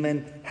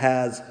demon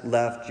has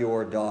left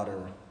your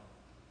daughter.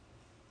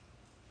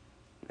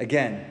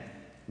 Again,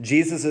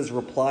 Jesus'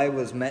 reply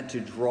was meant to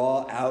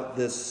draw out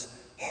this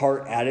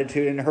heart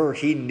attitude in her.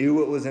 He knew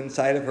what was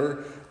inside of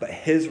her, but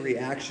his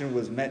reaction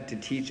was meant to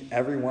teach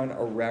everyone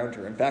around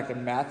her. In fact,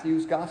 in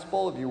Matthew's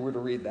gospel, if you were to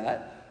read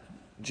that,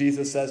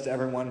 Jesus says to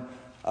everyone,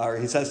 or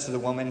he says to the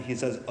woman, he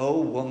says,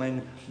 "O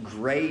woman,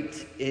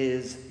 great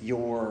is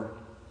your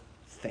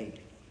faith."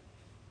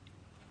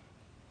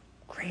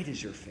 Great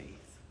is your faith.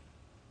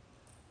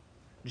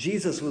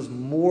 Jesus was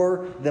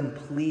more than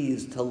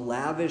pleased to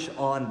lavish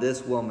on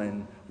this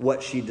woman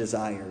what she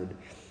desired.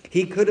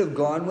 He could have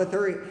gone with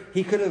her.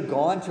 He could have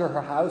gone to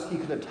her house. He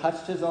could have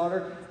touched her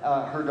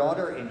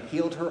daughter, and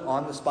healed her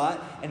on the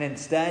spot. And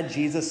instead,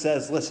 Jesus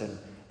says, listen,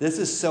 this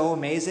is so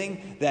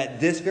amazing that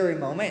this very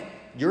moment,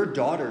 your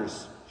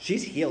daughter's,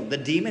 she's healed. The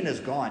demon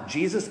is gone.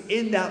 Jesus,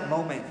 in that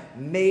moment,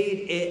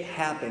 made it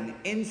happen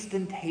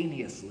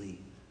instantaneously.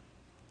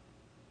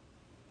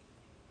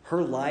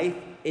 Her life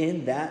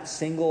in that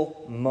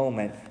single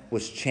moment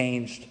was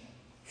changed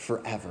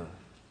forever.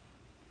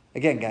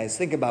 Again, guys,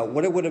 think about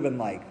what it would have been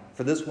like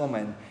for this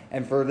woman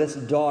and for this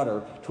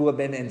daughter to have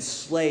been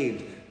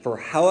enslaved for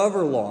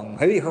however long,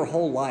 maybe her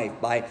whole life,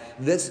 by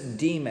this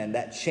demon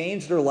that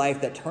changed their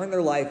life, that turned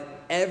their life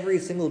every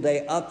single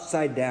day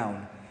upside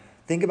down.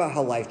 Think about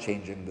how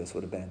life-changing this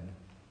would have been.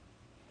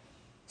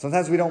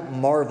 Sometimes we don't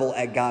marvel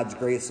at God's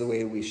grace the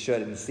way we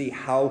should and see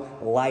how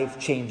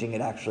life-changing it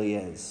actually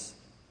is.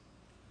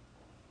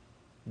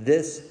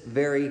 This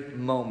very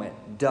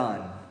moment,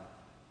 done.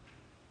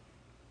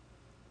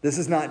 This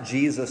is not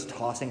Jesus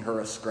tossing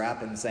her a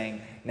scrap and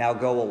saying, now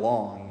go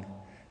along.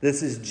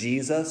 This is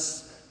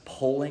Jesus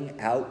pulling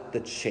out the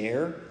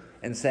chair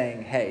and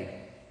saying, hey,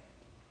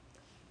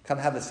 come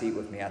have a seat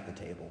with me at the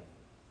table.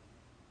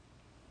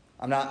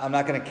 I'm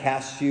not going to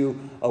cast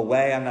you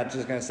away. I'm not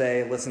just going to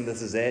say, listen,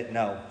 this is it.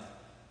 No.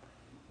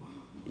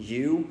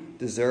 You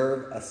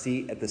deserve a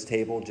seat at this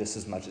table just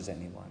as much as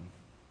anyone.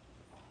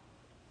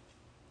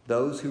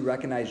 Those who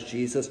recognize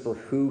Jesus for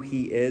who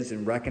he is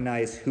and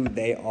recognize who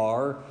they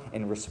are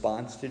in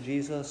response to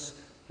Jesus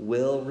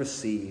will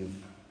receive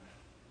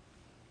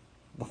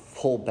the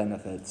full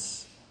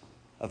benefits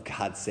of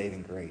God's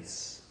saving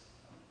grace.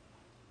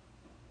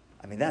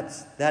 I mean,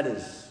 that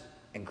is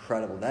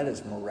incredible. That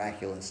is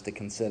miraculous to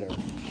consider.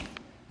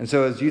 And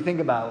so as you think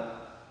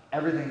about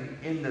everything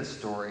in this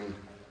story,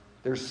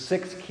 there's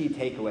 6 key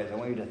takeaways I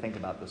want you to think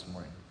about this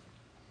morning.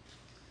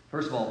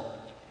 First of all,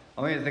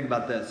 I want you to think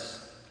about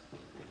this.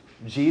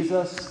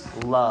 Jesus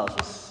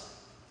loves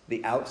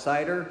the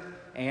outsider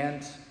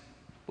and,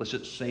 let's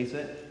just face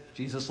it,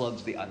 Jesus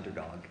loves the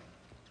underdog.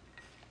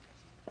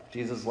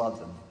 Jesus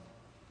loves them.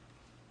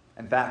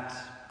 In fact,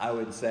 I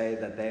would say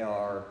that they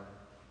are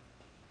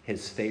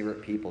his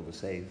favorite people to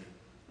save.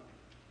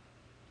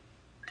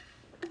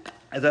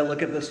 As I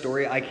look at this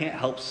story, I can't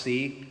help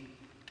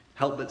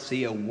but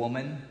see a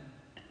woman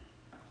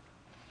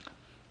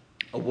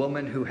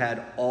who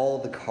had all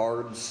the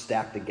cards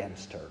stacked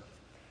against her.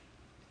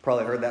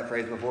 Probably heard that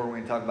phrase before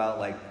when we talk about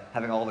like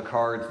having all the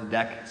cards, the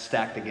deck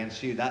stacked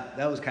against you. That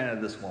was kind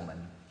of this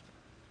woman.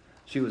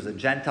 She was a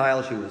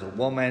Gentile. She was a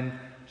woman.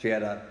 She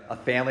had a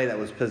family that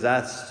was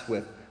possessed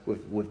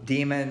with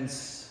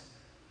demons.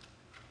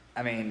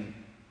 I mean,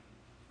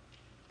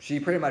 she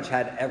pretty much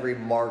had every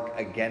mark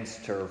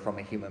against her from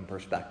a human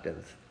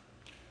perspective.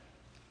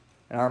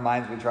 In our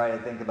minds, we try to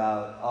think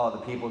about, the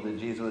people that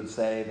Jesus would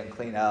save and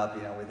clean up.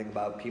 You know, we think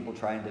about people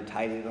trying to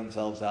tidy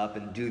themselves up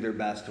and do their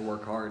best to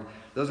work hard.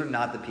 Those are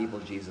not the people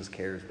Jesus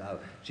cares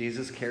about.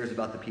 Jesus cares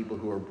about the people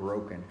who are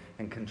broken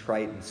and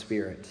contrite in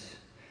spirit.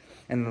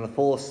 And in the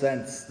fullest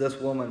sense, this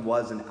woman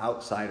was an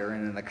outsider.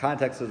 And in the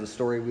context of the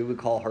story, we would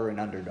call her an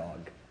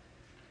underdog.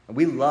 And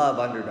we love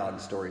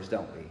underdog stories,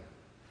 don't we?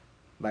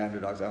 By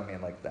underdogs, I don't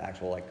mean like the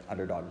actual like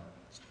underdog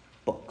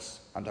books.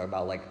 I'm talking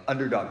about like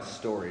underdog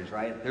stories,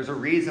 right? There's a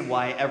reason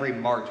why every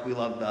March we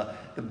love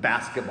the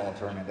basketball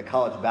tournament, the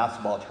college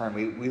basketball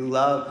tournament. We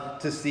love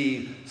to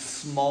see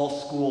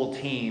small school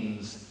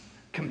teams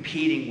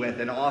competing with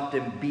and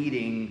often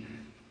beating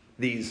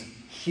these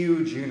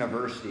huge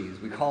universities.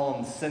 We call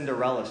them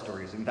Cinderella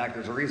stories. In fact,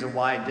 there's a reason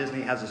why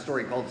Disney has a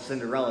story called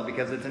Cinderella,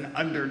 because it's an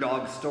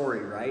underdog story,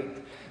 right?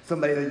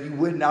 Somebody that you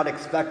would not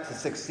expect to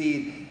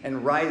succeed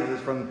and rises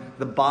from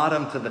the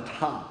bottom to the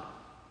top.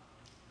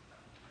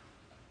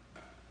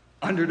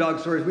 Underdog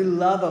stories, we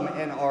love them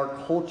in our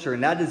culture,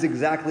 and that is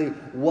exactly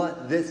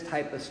what this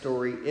type of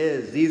story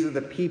is. These are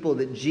the people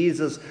that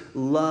Jesus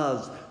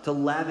loves to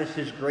lavish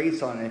his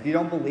grace on. And if you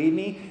don't believe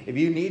me, if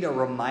you need a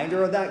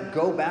reminder of that,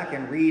 go back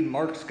and read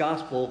Mark's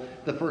Gospel,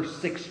 the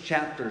first 6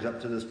 chapters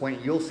up to this point.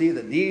 You'll see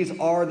that these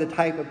are the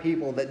type of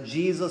people that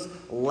Jesus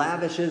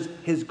lavishes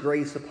his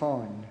grace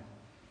upon.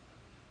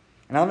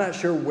 And I'm not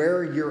sure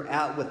where you're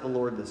at with the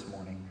Lord this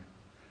morning.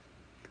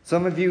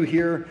 Some of you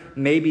here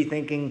may be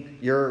thinking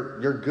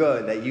you're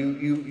good, that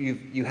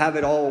you have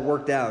it all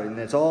worked out and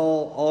it's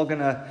all going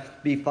to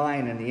be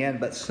fine in the end.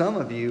 But some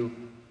of you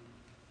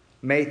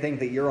may think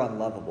that you're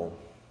unlovable.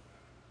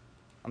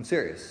 I'm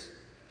serious.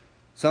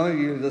 Some of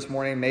you this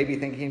morning may be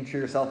thinking to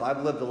yourself,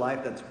 I've lived a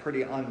life that's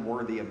pretty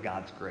unworthy of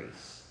God's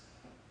grace.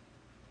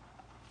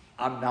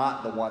 I'm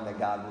not the one that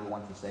God would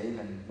want to save,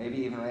 and maybe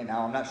even right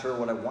now, I'm not sure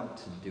what I want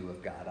to do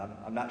with God.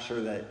 I'm not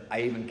sure that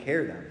I even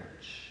care that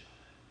much.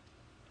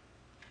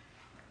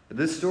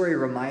 This story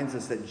reminds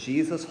us that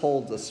Jesus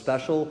holds a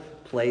special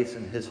place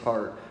in his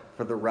heart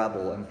for the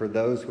rebel and for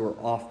those who are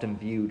often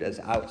viewed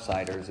as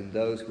outsiders and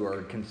those who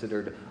are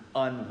considered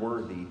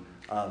unworthy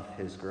of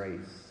his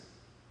grace.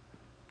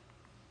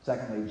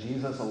 Secondly,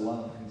 Jesus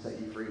alone can set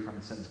you free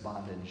from sin's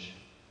bondage.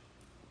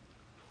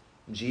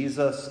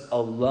 Jesus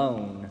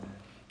alone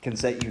can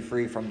set you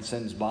free from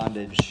sin's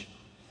bondage.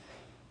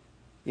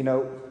 You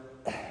know,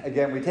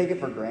 again, we take it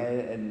for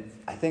granted, and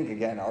I think,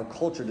 again, our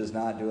culture does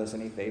not do us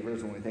any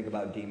favors when we think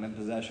about demon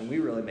possession. We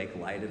really make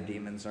light of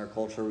demons in our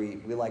culture. We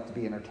like to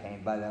be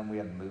entertained by them. We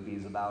have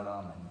movies about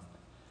them, and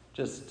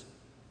just,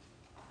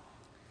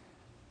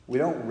 we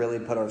don't really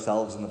put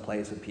ourselves in the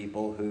place of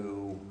people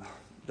who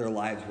their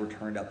lives were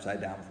turned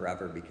upside down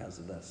forever because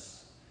of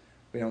this.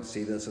 We don't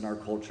see this in our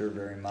culture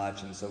very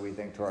much, and so we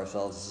think to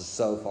ourselves, this is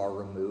so far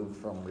removed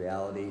from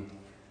reality.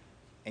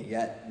 And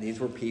yet, these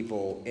were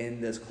people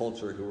in this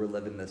culture who were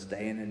living this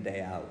day in and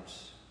day out.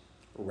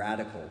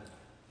 Radical,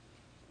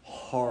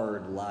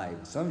 hard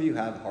lives. Some of you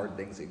have hard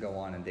things that go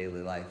on in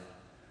daily life.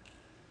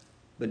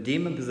 But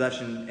demon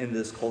possession in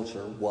this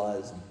culture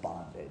was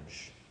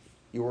bondage.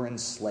 You were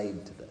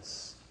enslaved to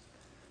this.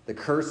 The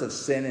curse of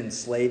sin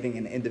enslaving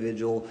an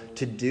individual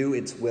to do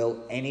its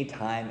will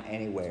anytime,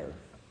 anywhere.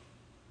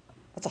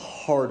 That's a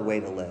hard way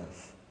to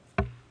live.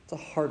 It's a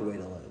hard way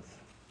to live.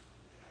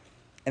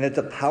 And it's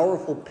a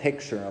powerful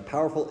picture, a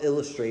powerful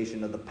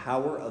illustration of the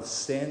power of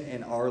sin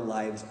in our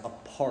lives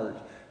apart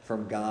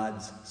from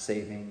God's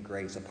saving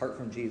grace, apart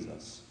from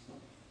Jesus.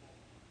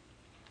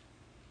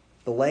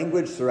 The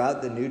language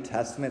throughout the New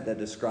Testament that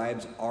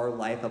describes our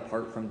life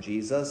apart from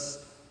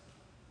Jesus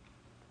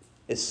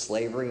is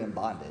slavery and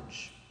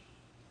bondage.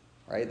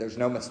 Right? There's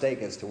no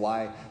mistake as to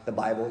why the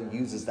Bible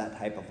uses that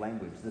type of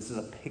language. This is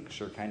a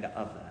picture kind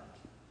of that.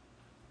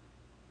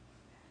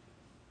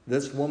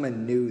 This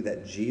woman knew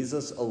that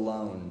Jesus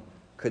alone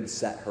could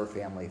set her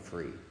family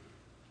free.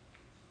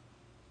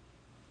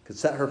 Could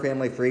set her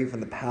family free from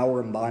the power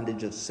and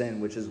bondage of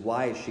sin, which is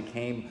why she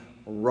came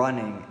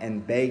running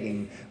and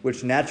begging,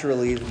 which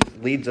naturally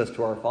leads us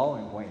to our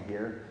following point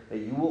here, that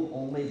you will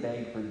only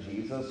beg for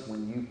Jesus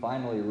when you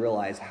finally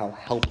realize how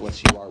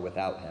helpless you are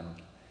without him.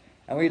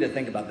 I want you to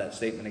think about that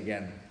statement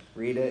again.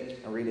 Read it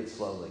and read it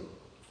slowly.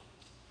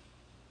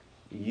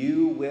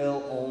 You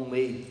will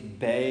only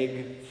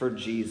beg for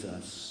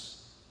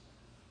Jesus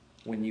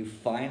when you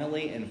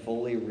finally and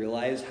fully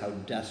realize how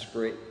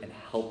desperate and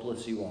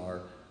helpless you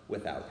are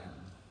without him.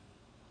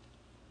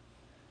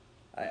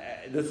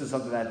 This is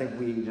something that I think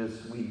we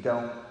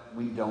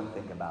don't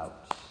think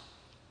about,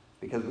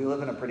 because we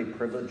live in a pretty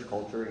privileged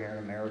culture here in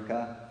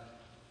America.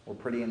 We're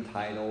pretty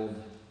entitled.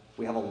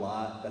 We have a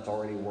lot that's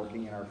already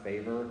working in our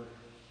favor.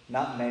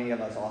 Not many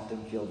of us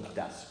often feel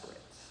desperate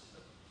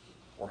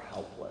or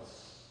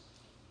helpless.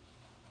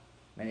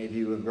 Many of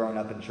you have grown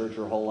up in church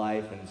your whole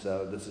life, and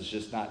so this is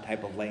just not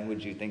type of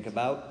language you think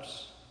about.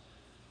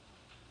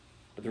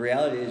 But the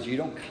reality is, you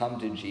don't come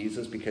to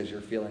Jesus because you're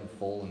feeling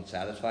full and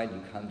satisfied.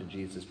 You come to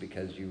Jesus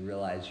because you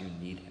realize you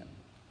need him.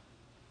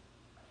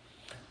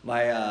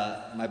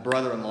 My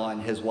brother-in-law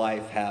and his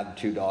wife have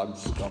 2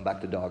 dogs. Going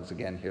back to dogs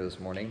again here this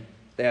morning.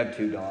 They have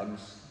 2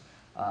 dogs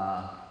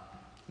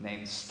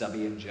named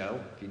Stubby and Joe.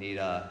 If you need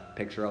a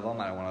picture of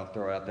them, I don't want to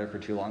throw it out there for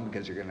too long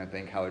because you're going to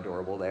think how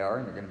adorable they are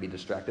and you're going to be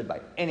distracted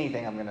by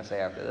anything I'm going to say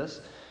after this.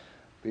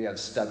 But you have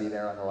Stubby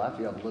there on the left.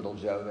 You have little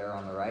Joe there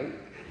on the right.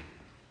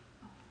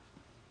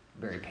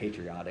 Very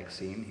patriotic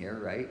scene here,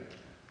 right?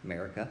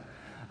 America.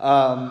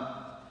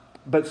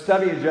 But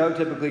Stubby and Joe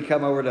typically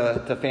come over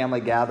to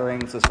family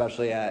gatherings,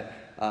 especially at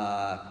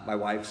my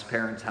wife's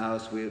parents'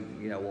 house.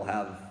 We'll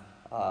have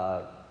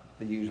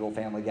the usual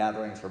family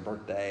gatherings for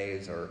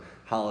birthdays or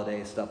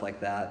holidays, stuff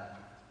like that.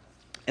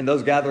 And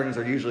those gatherings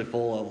are usually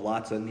full of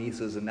lots of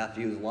nieces and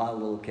nephews, a lot of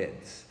little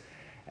kids.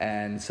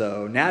 And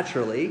so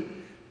naturally,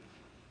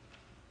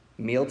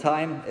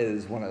 mealtime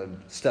is one of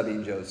Stubby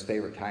and Joe's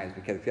favorite times,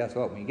 because guess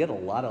what? When you get a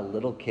lot of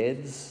little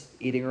kids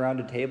eating around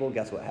a table,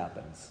 guess what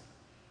happens?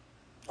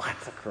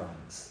 Lots of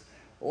crumbs.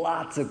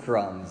 Lots of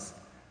crumbs.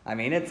 I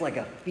mean, it's like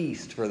a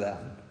feast for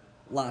them.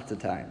 Lots of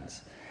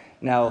times.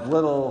 Now, if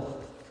little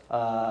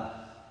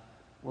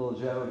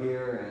Joe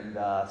here and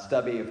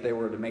Stubby, if they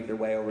were to make their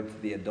way over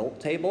to the adult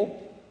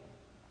table,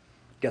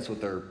 guess what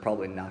they're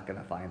probably not going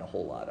to find a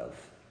whole lot of?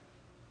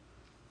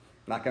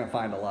 Not going to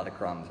find a lot of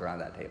crumbs around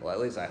that table. At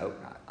least I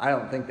hope not. I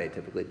don't think they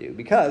typically do.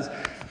 Because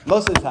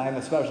most of the time,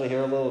 especially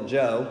here, little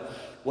Joe,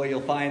 what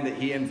you'll find that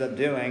he ends up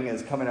doing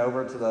is coming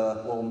over to the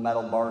little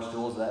metal bar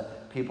stools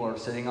that people are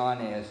sitting on,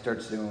 and he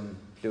starts doing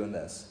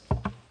this.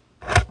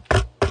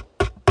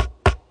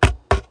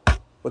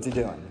 What's he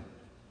doing?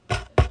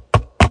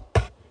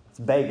 It's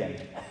begging,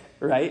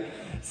 right?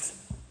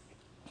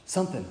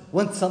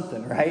 Want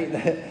something, right?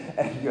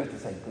 And you have to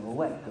say, go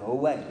away.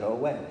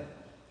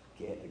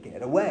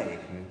 Get away.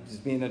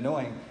 Just being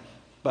annoying.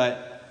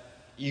 But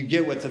you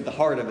get what's at the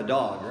heart of a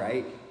dog,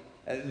 right?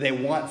 They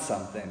want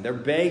something. They're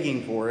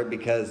begging for it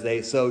because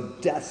they so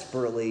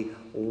desperately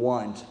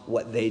want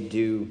what they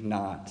do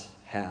not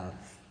have.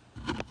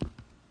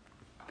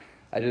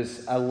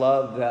 I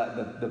love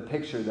the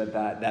picture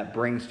that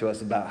brings to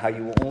us about how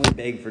you will only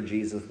beg for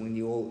Jesus when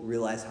you will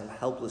realize how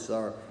helpless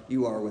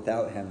you are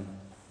without him.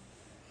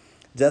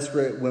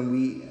 Desperate when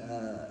we,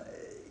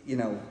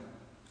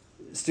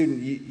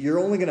 student, you're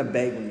only going to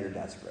beg when you're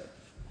desperate.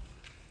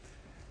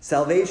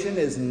 Salvation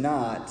is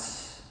not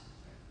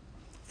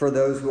for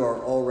those who are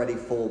already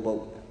full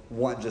but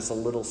want just a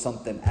little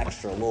something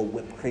extra, a little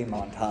whipped cream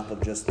on top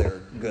of just their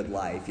good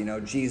life.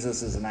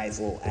 Jesus is a nice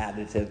little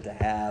additive to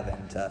have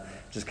and to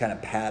just kind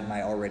of pad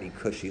my already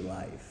cushy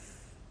life.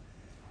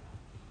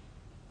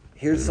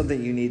 Here's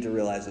something you need to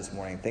realize this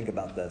morning. Think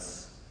about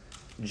this.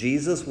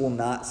 Jesus will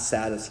not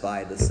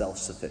satisfy the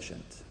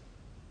self-sufficient.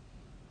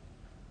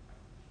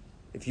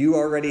 If you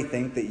already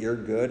think that you're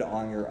good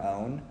on your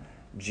own,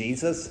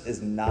 Jesus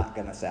is not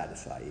going to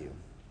satisfy you.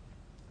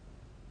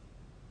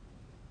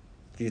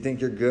 If you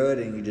think you're good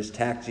and you just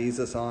tack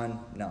Jesus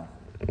on, no.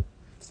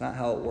 It's not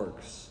how it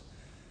works.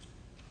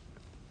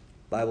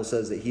 The Bible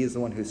says that he is the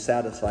one who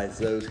satisfies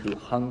those who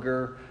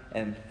hunger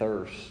and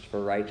thirst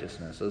for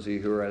righteousness. Those of you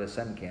who are at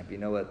Ascend Camp, you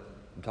know what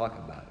I'm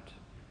talking about.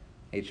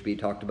 HB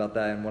talked about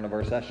that in one of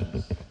our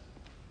sessions.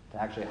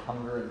 To actually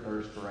hunger and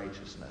thirst for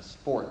righteousness.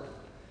 Fourth,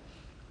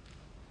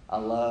 I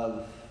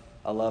love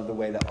the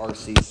way that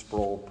R.C.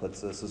 Sproul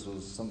puts this. This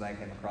was something I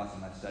came across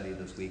in my study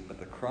this week. But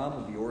the crumb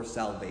of your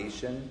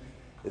salvation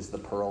is the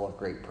pearl of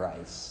great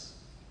price.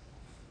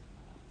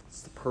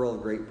 It's the pearl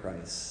of great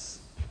price.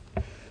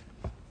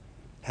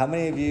 How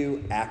many of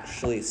you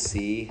actually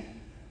see,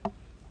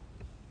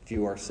 if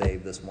you are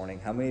saved this morning,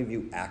 how many of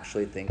you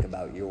actually think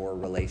about your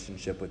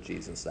relationship with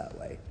Jesus that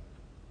way?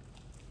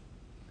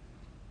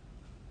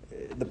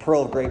 The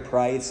pearl of great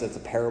price, it's a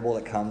parable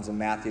that comes in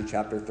Matthew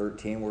chapter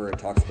 13 where it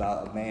talks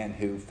about a man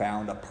who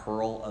found a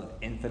pearl of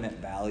infinite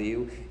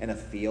value in a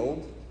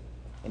field.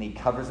 And he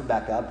covers it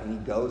back up and he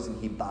goes and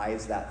he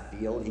buys that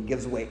field. He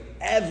gives away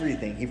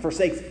everything. He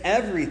forsakes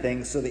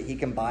everything so that he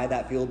can buy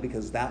that field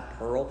because that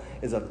pearl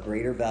is of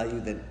greater value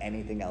than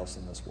anything else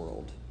in this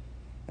world.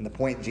 And the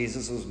point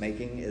Jesus was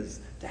making is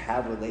to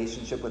have a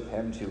relationship with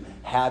him, to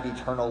have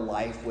eternal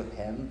life with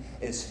him,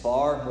 is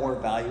far more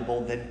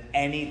valuable than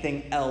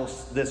anything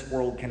else this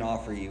world can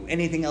offer you.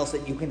 Anything else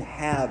that you can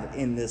have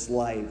in this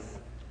life.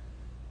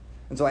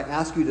 And so I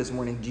ask you this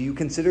morning, do you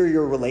consider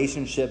your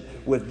relationship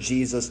with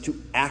Jesus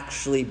to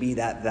actually be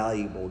that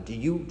valuable? Do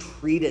you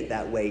treat it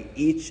that way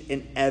each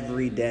and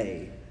every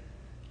day?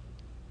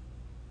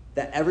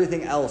 That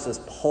everything else, as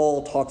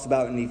Paul talks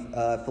about in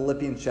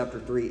Philippians chapter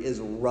 3, is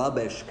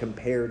rubbish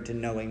compared to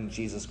knowing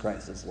Jesus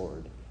Christ as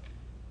Lord.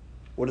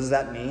 What does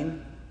that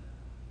mean?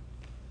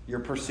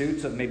 Your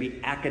pursuits of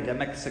maybe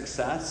academic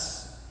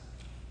success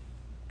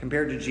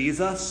compared to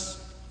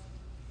Jesus?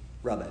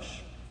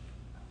 Rubbish.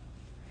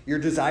 Your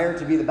desire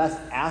to be the best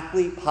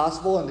athlete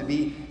possible and to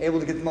be able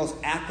to get the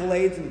most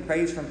accolades and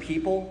praise from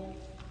people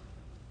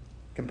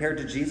compared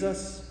to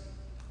Jesus?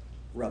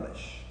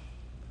 Rubbish.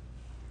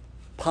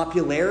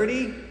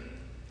 Popularity?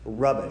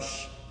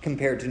 Rubbish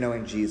compared to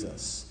knowing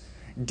Jesus.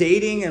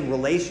 Dating and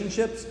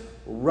relationships?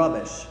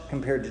 Rubbish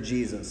compared to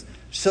Jesus.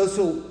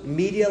 Social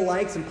media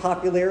likes and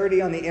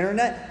popularity on the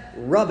internet?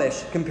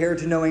 Rubbish compared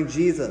to knowing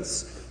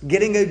Jesus.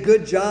 Getting a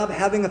good job,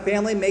 having a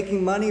family,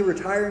 making money,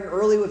 retiring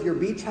early with your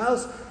beach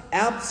house?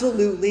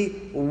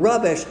 Absolutely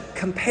rubbish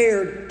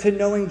compared to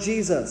knowing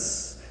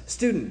Jesus.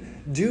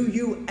 Student, do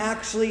you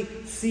actually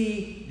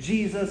see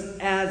Jesus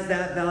as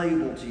that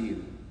valuable to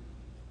you?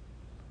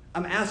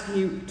 I'm asking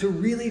you to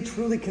really,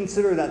 truly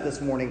consider that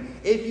this morning.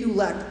 If you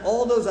lacked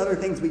all those other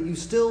things, but you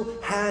still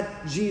had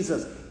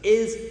Jesus,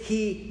 is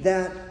he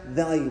that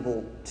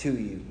valuable to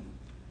you?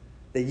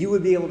 That you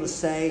would be able to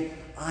say,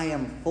 I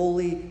am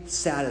fully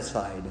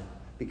satisfied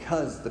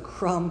because the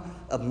crumb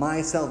of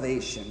my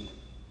salvation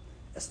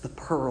is the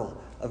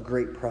pearl of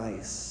great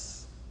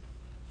price.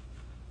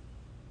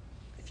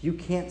 If you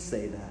can't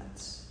say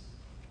that,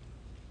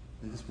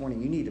 this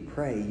morning you need to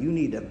pray, you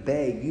need to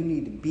beg, you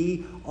need to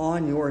be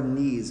on your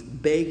knees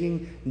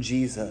begging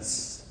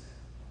Jesus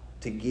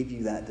to give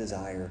you that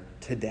desire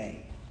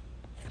today.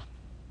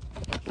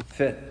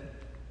 Fifth,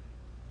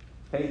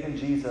 faith in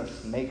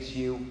Jesus makes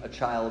you a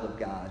child of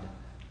God.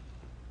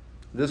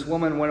 This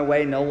woman went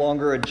away no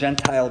longer a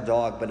Gentile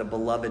dog, but a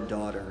beloved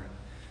daughter.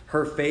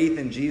 Her faith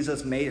in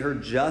Jesus made her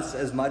just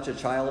as much a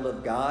child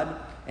of God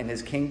and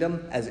his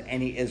kingdom as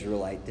any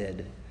Israelite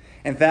did.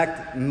 In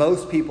fact,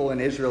 most people in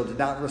Israel did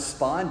not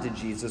respond to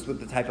Jesus with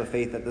the type of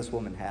faith that this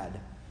woman had.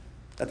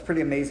 That's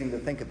pretty amazing to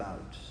think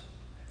about.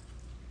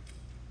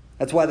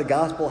 That's why the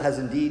gospel has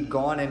indeed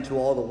gone into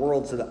all the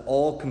world so that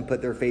all can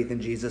put their faith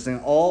in Jesus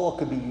and all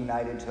could be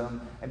united to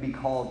him and be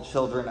called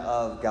children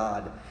of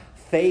God.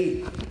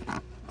 Faith,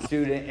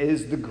 student,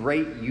 is the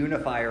great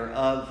unifier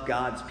of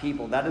God's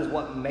people. That is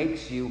what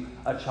makes you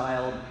a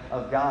child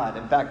of God.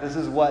 In fact, this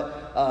is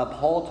what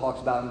Paul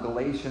talks about in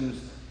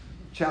Galatians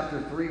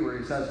chapter 3, where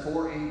he says,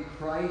 "For in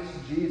Christ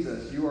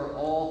Jesus you are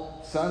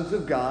all sons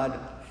of God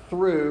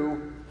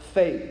through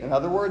faith." In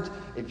other words,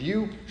 if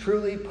you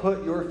truly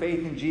put your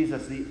faith in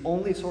Jesus, the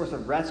only source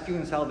of rescue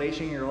and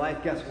salvation in your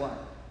life, guess what?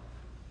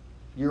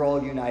 You're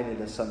all united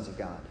as sons of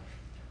God.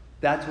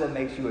 That's what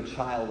makes you a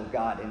child of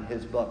God in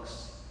his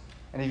books.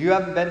 And if you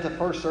haven't been to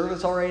first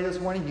service already this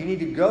morning, you need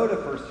to go to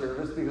first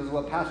service, because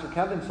what Pastor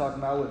Kevin's talking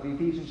about with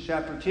Ephesians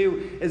chapter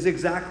 2 is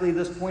exactly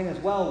this point as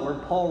well, where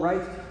Paul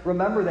writes,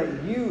 remember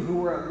that you who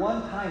were at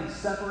one time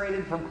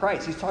separated from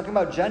Christ. He's talking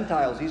about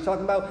Gentiles. He's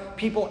talking about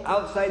people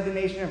outside the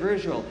nation of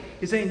Israel.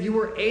 He's saying you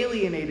were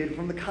alienated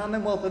from the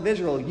commonwealth of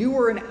Israel. You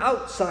were an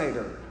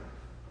outsider.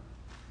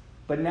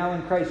 But now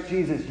in Christ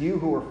Jesus, you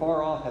who were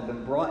far off have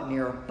been brought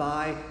near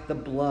by the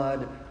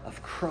blood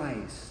of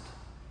Christ.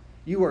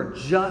 You are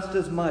just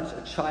as much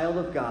a child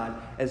of God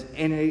as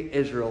any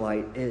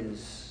Israelite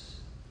is.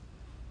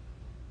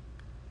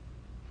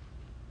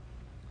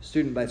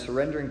 Student, by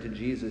surrendering to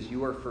Jesus,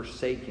 you are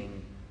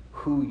forsaking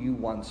who you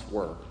once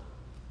were.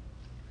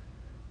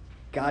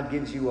 God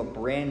gives you a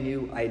brand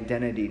new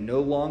identity, no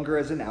longer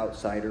as an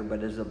outsider,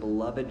 but as a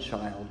beloved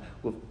child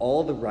with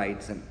all the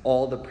rights and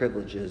all the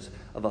privileges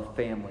of a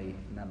family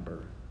member.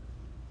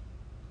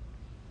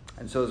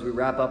 And so as we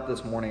wrap up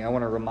this morning, I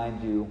want to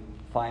remind you,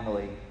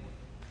 finally,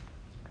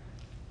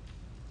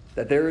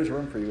 that there is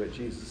room for you at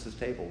Jesus'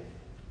 table.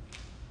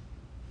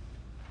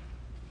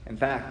 In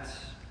fact,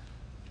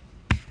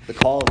 the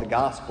call of the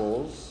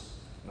Gospels,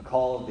 the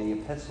call of the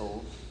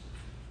epistles,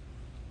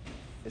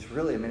 is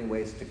really in many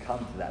ways to come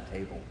to that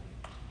table.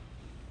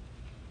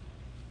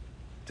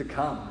 To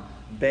come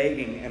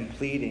begging and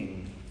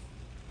pleading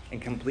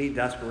in complete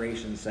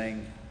desperation,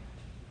 saying,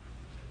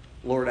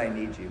 Lord, I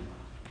need you.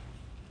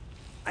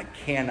 I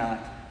cannot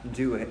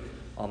do it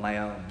on my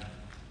own.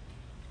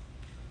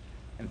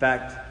 In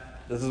fact,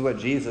 this is what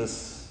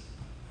Jesus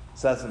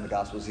says in the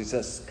Gospels. He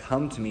says,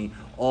 come to me,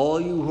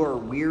 all you who are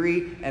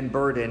weary and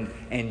burdened,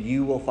 and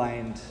you will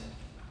find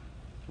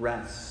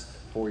rest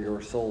for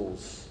your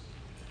souls.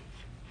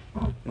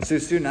 And so,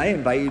 student, I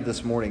invite you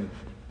this morning,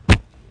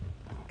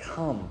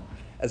 come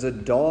as a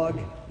dog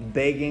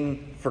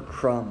begging for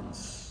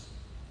crumbs.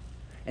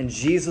 And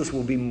Jesus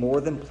will be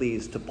more than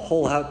pleased to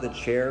pull out the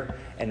chair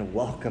and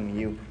welcome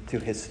you to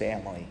his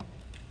family.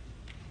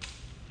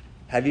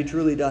 Have you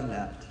truly done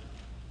that?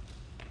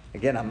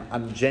 Again,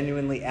 I'm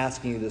genuinely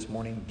asking you this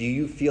morning, do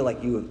you feel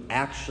like you have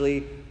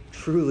actually,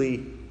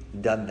 truly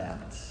done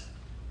that?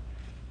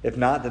 If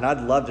not, then I'd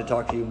love to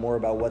talk to you more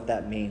about what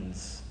that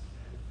means.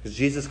 Because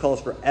Jesus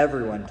calls for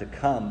everyone to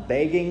come,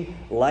 begging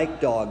like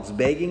dogs,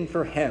 begging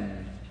for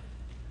him.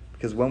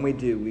 Because when we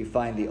do, we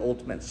find the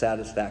ultimate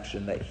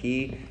satisfaction that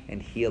he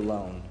and he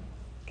alone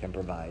can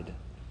provide.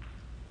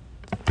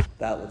 With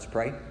that, let's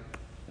pray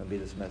and be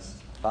dismissed.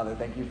 Father,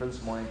 thank you for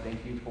this morning.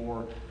 Thank you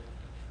for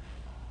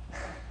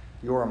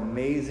your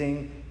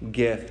amazing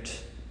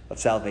gift of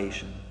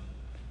salvation.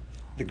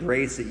 The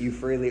grace that you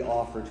freely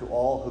offer to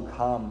all who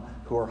come,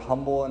 who are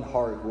humble in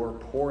heart, who are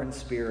poor in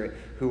spirit,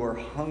 who are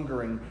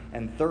hungering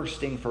and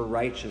thirsting for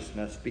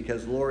righteousness.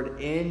 Because,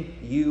 Lord, in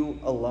you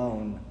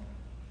alone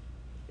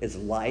is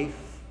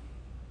life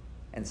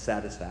and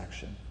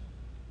satisfaction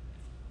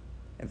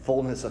and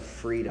fullness of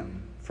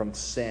freedom from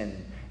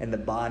sin and the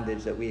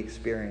bondage that we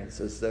experience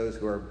as those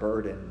who are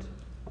burdened.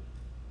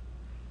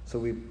 So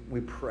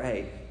we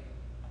pray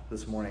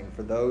this morning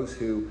for those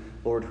who,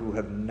 Lord, who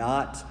have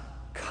not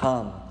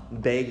come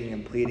begging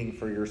and pleading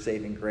for your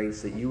saving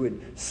grace, that you would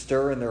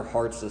stir in their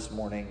hearts this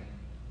morning,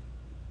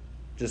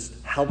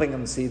 just helping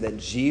them see that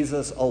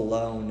Jesus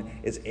alone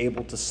is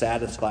able to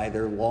satisfy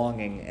their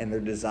longing and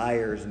their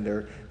desires and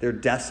their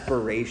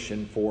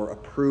desperation for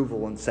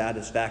approval and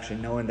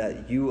satisfaction, knowing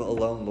that you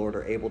alone, Lord,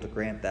 are able to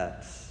grant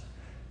that.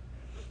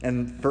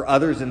 And for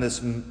others in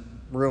this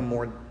room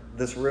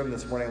this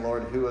morning,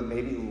 Lord, who have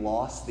maybe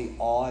lost the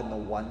awe and the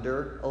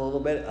wonder a little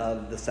bit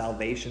of the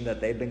salvation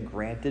that they've been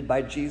granted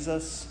by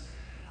Jesus,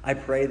 I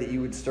pray that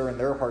you would stir in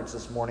their hearts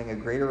this morning a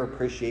greater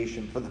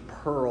appreciation for the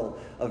pearl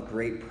of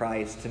great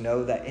price, to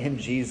know that in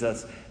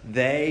Jesus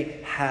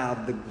they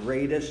have the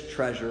greatest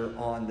treasure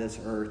on this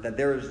earth, that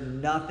there is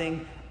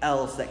nothing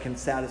else that can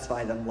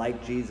satisfy them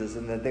like Jesus,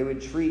 and that they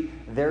would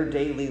treat their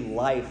daily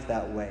life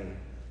that way.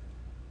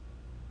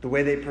 the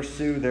way they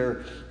pursue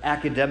their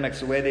academics,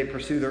 the way they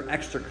pursue their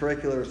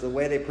extracurriculars, the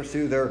way they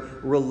pursue their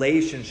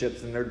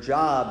relationships and their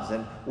jobs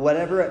and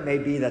whatever it may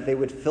be, that they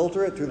would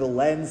filter it through the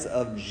lens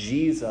of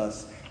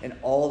Jesus and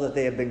all that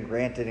they have been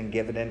granted and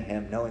given in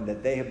him, knowing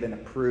that they have been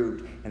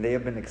approved and they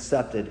have been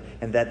accepted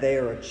and that they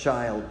are a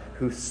child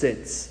who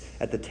sits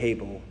at the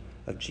table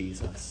of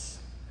Jesus.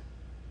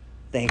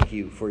 Thank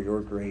you for your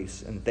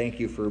grace, and thank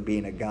you for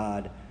being a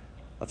God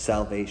of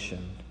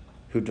salvation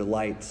who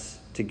delights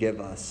to give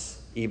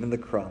us even the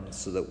crumbs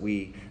so that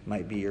we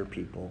might be your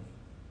people.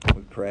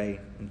 We pray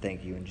and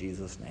thank you in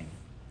Jesus' name.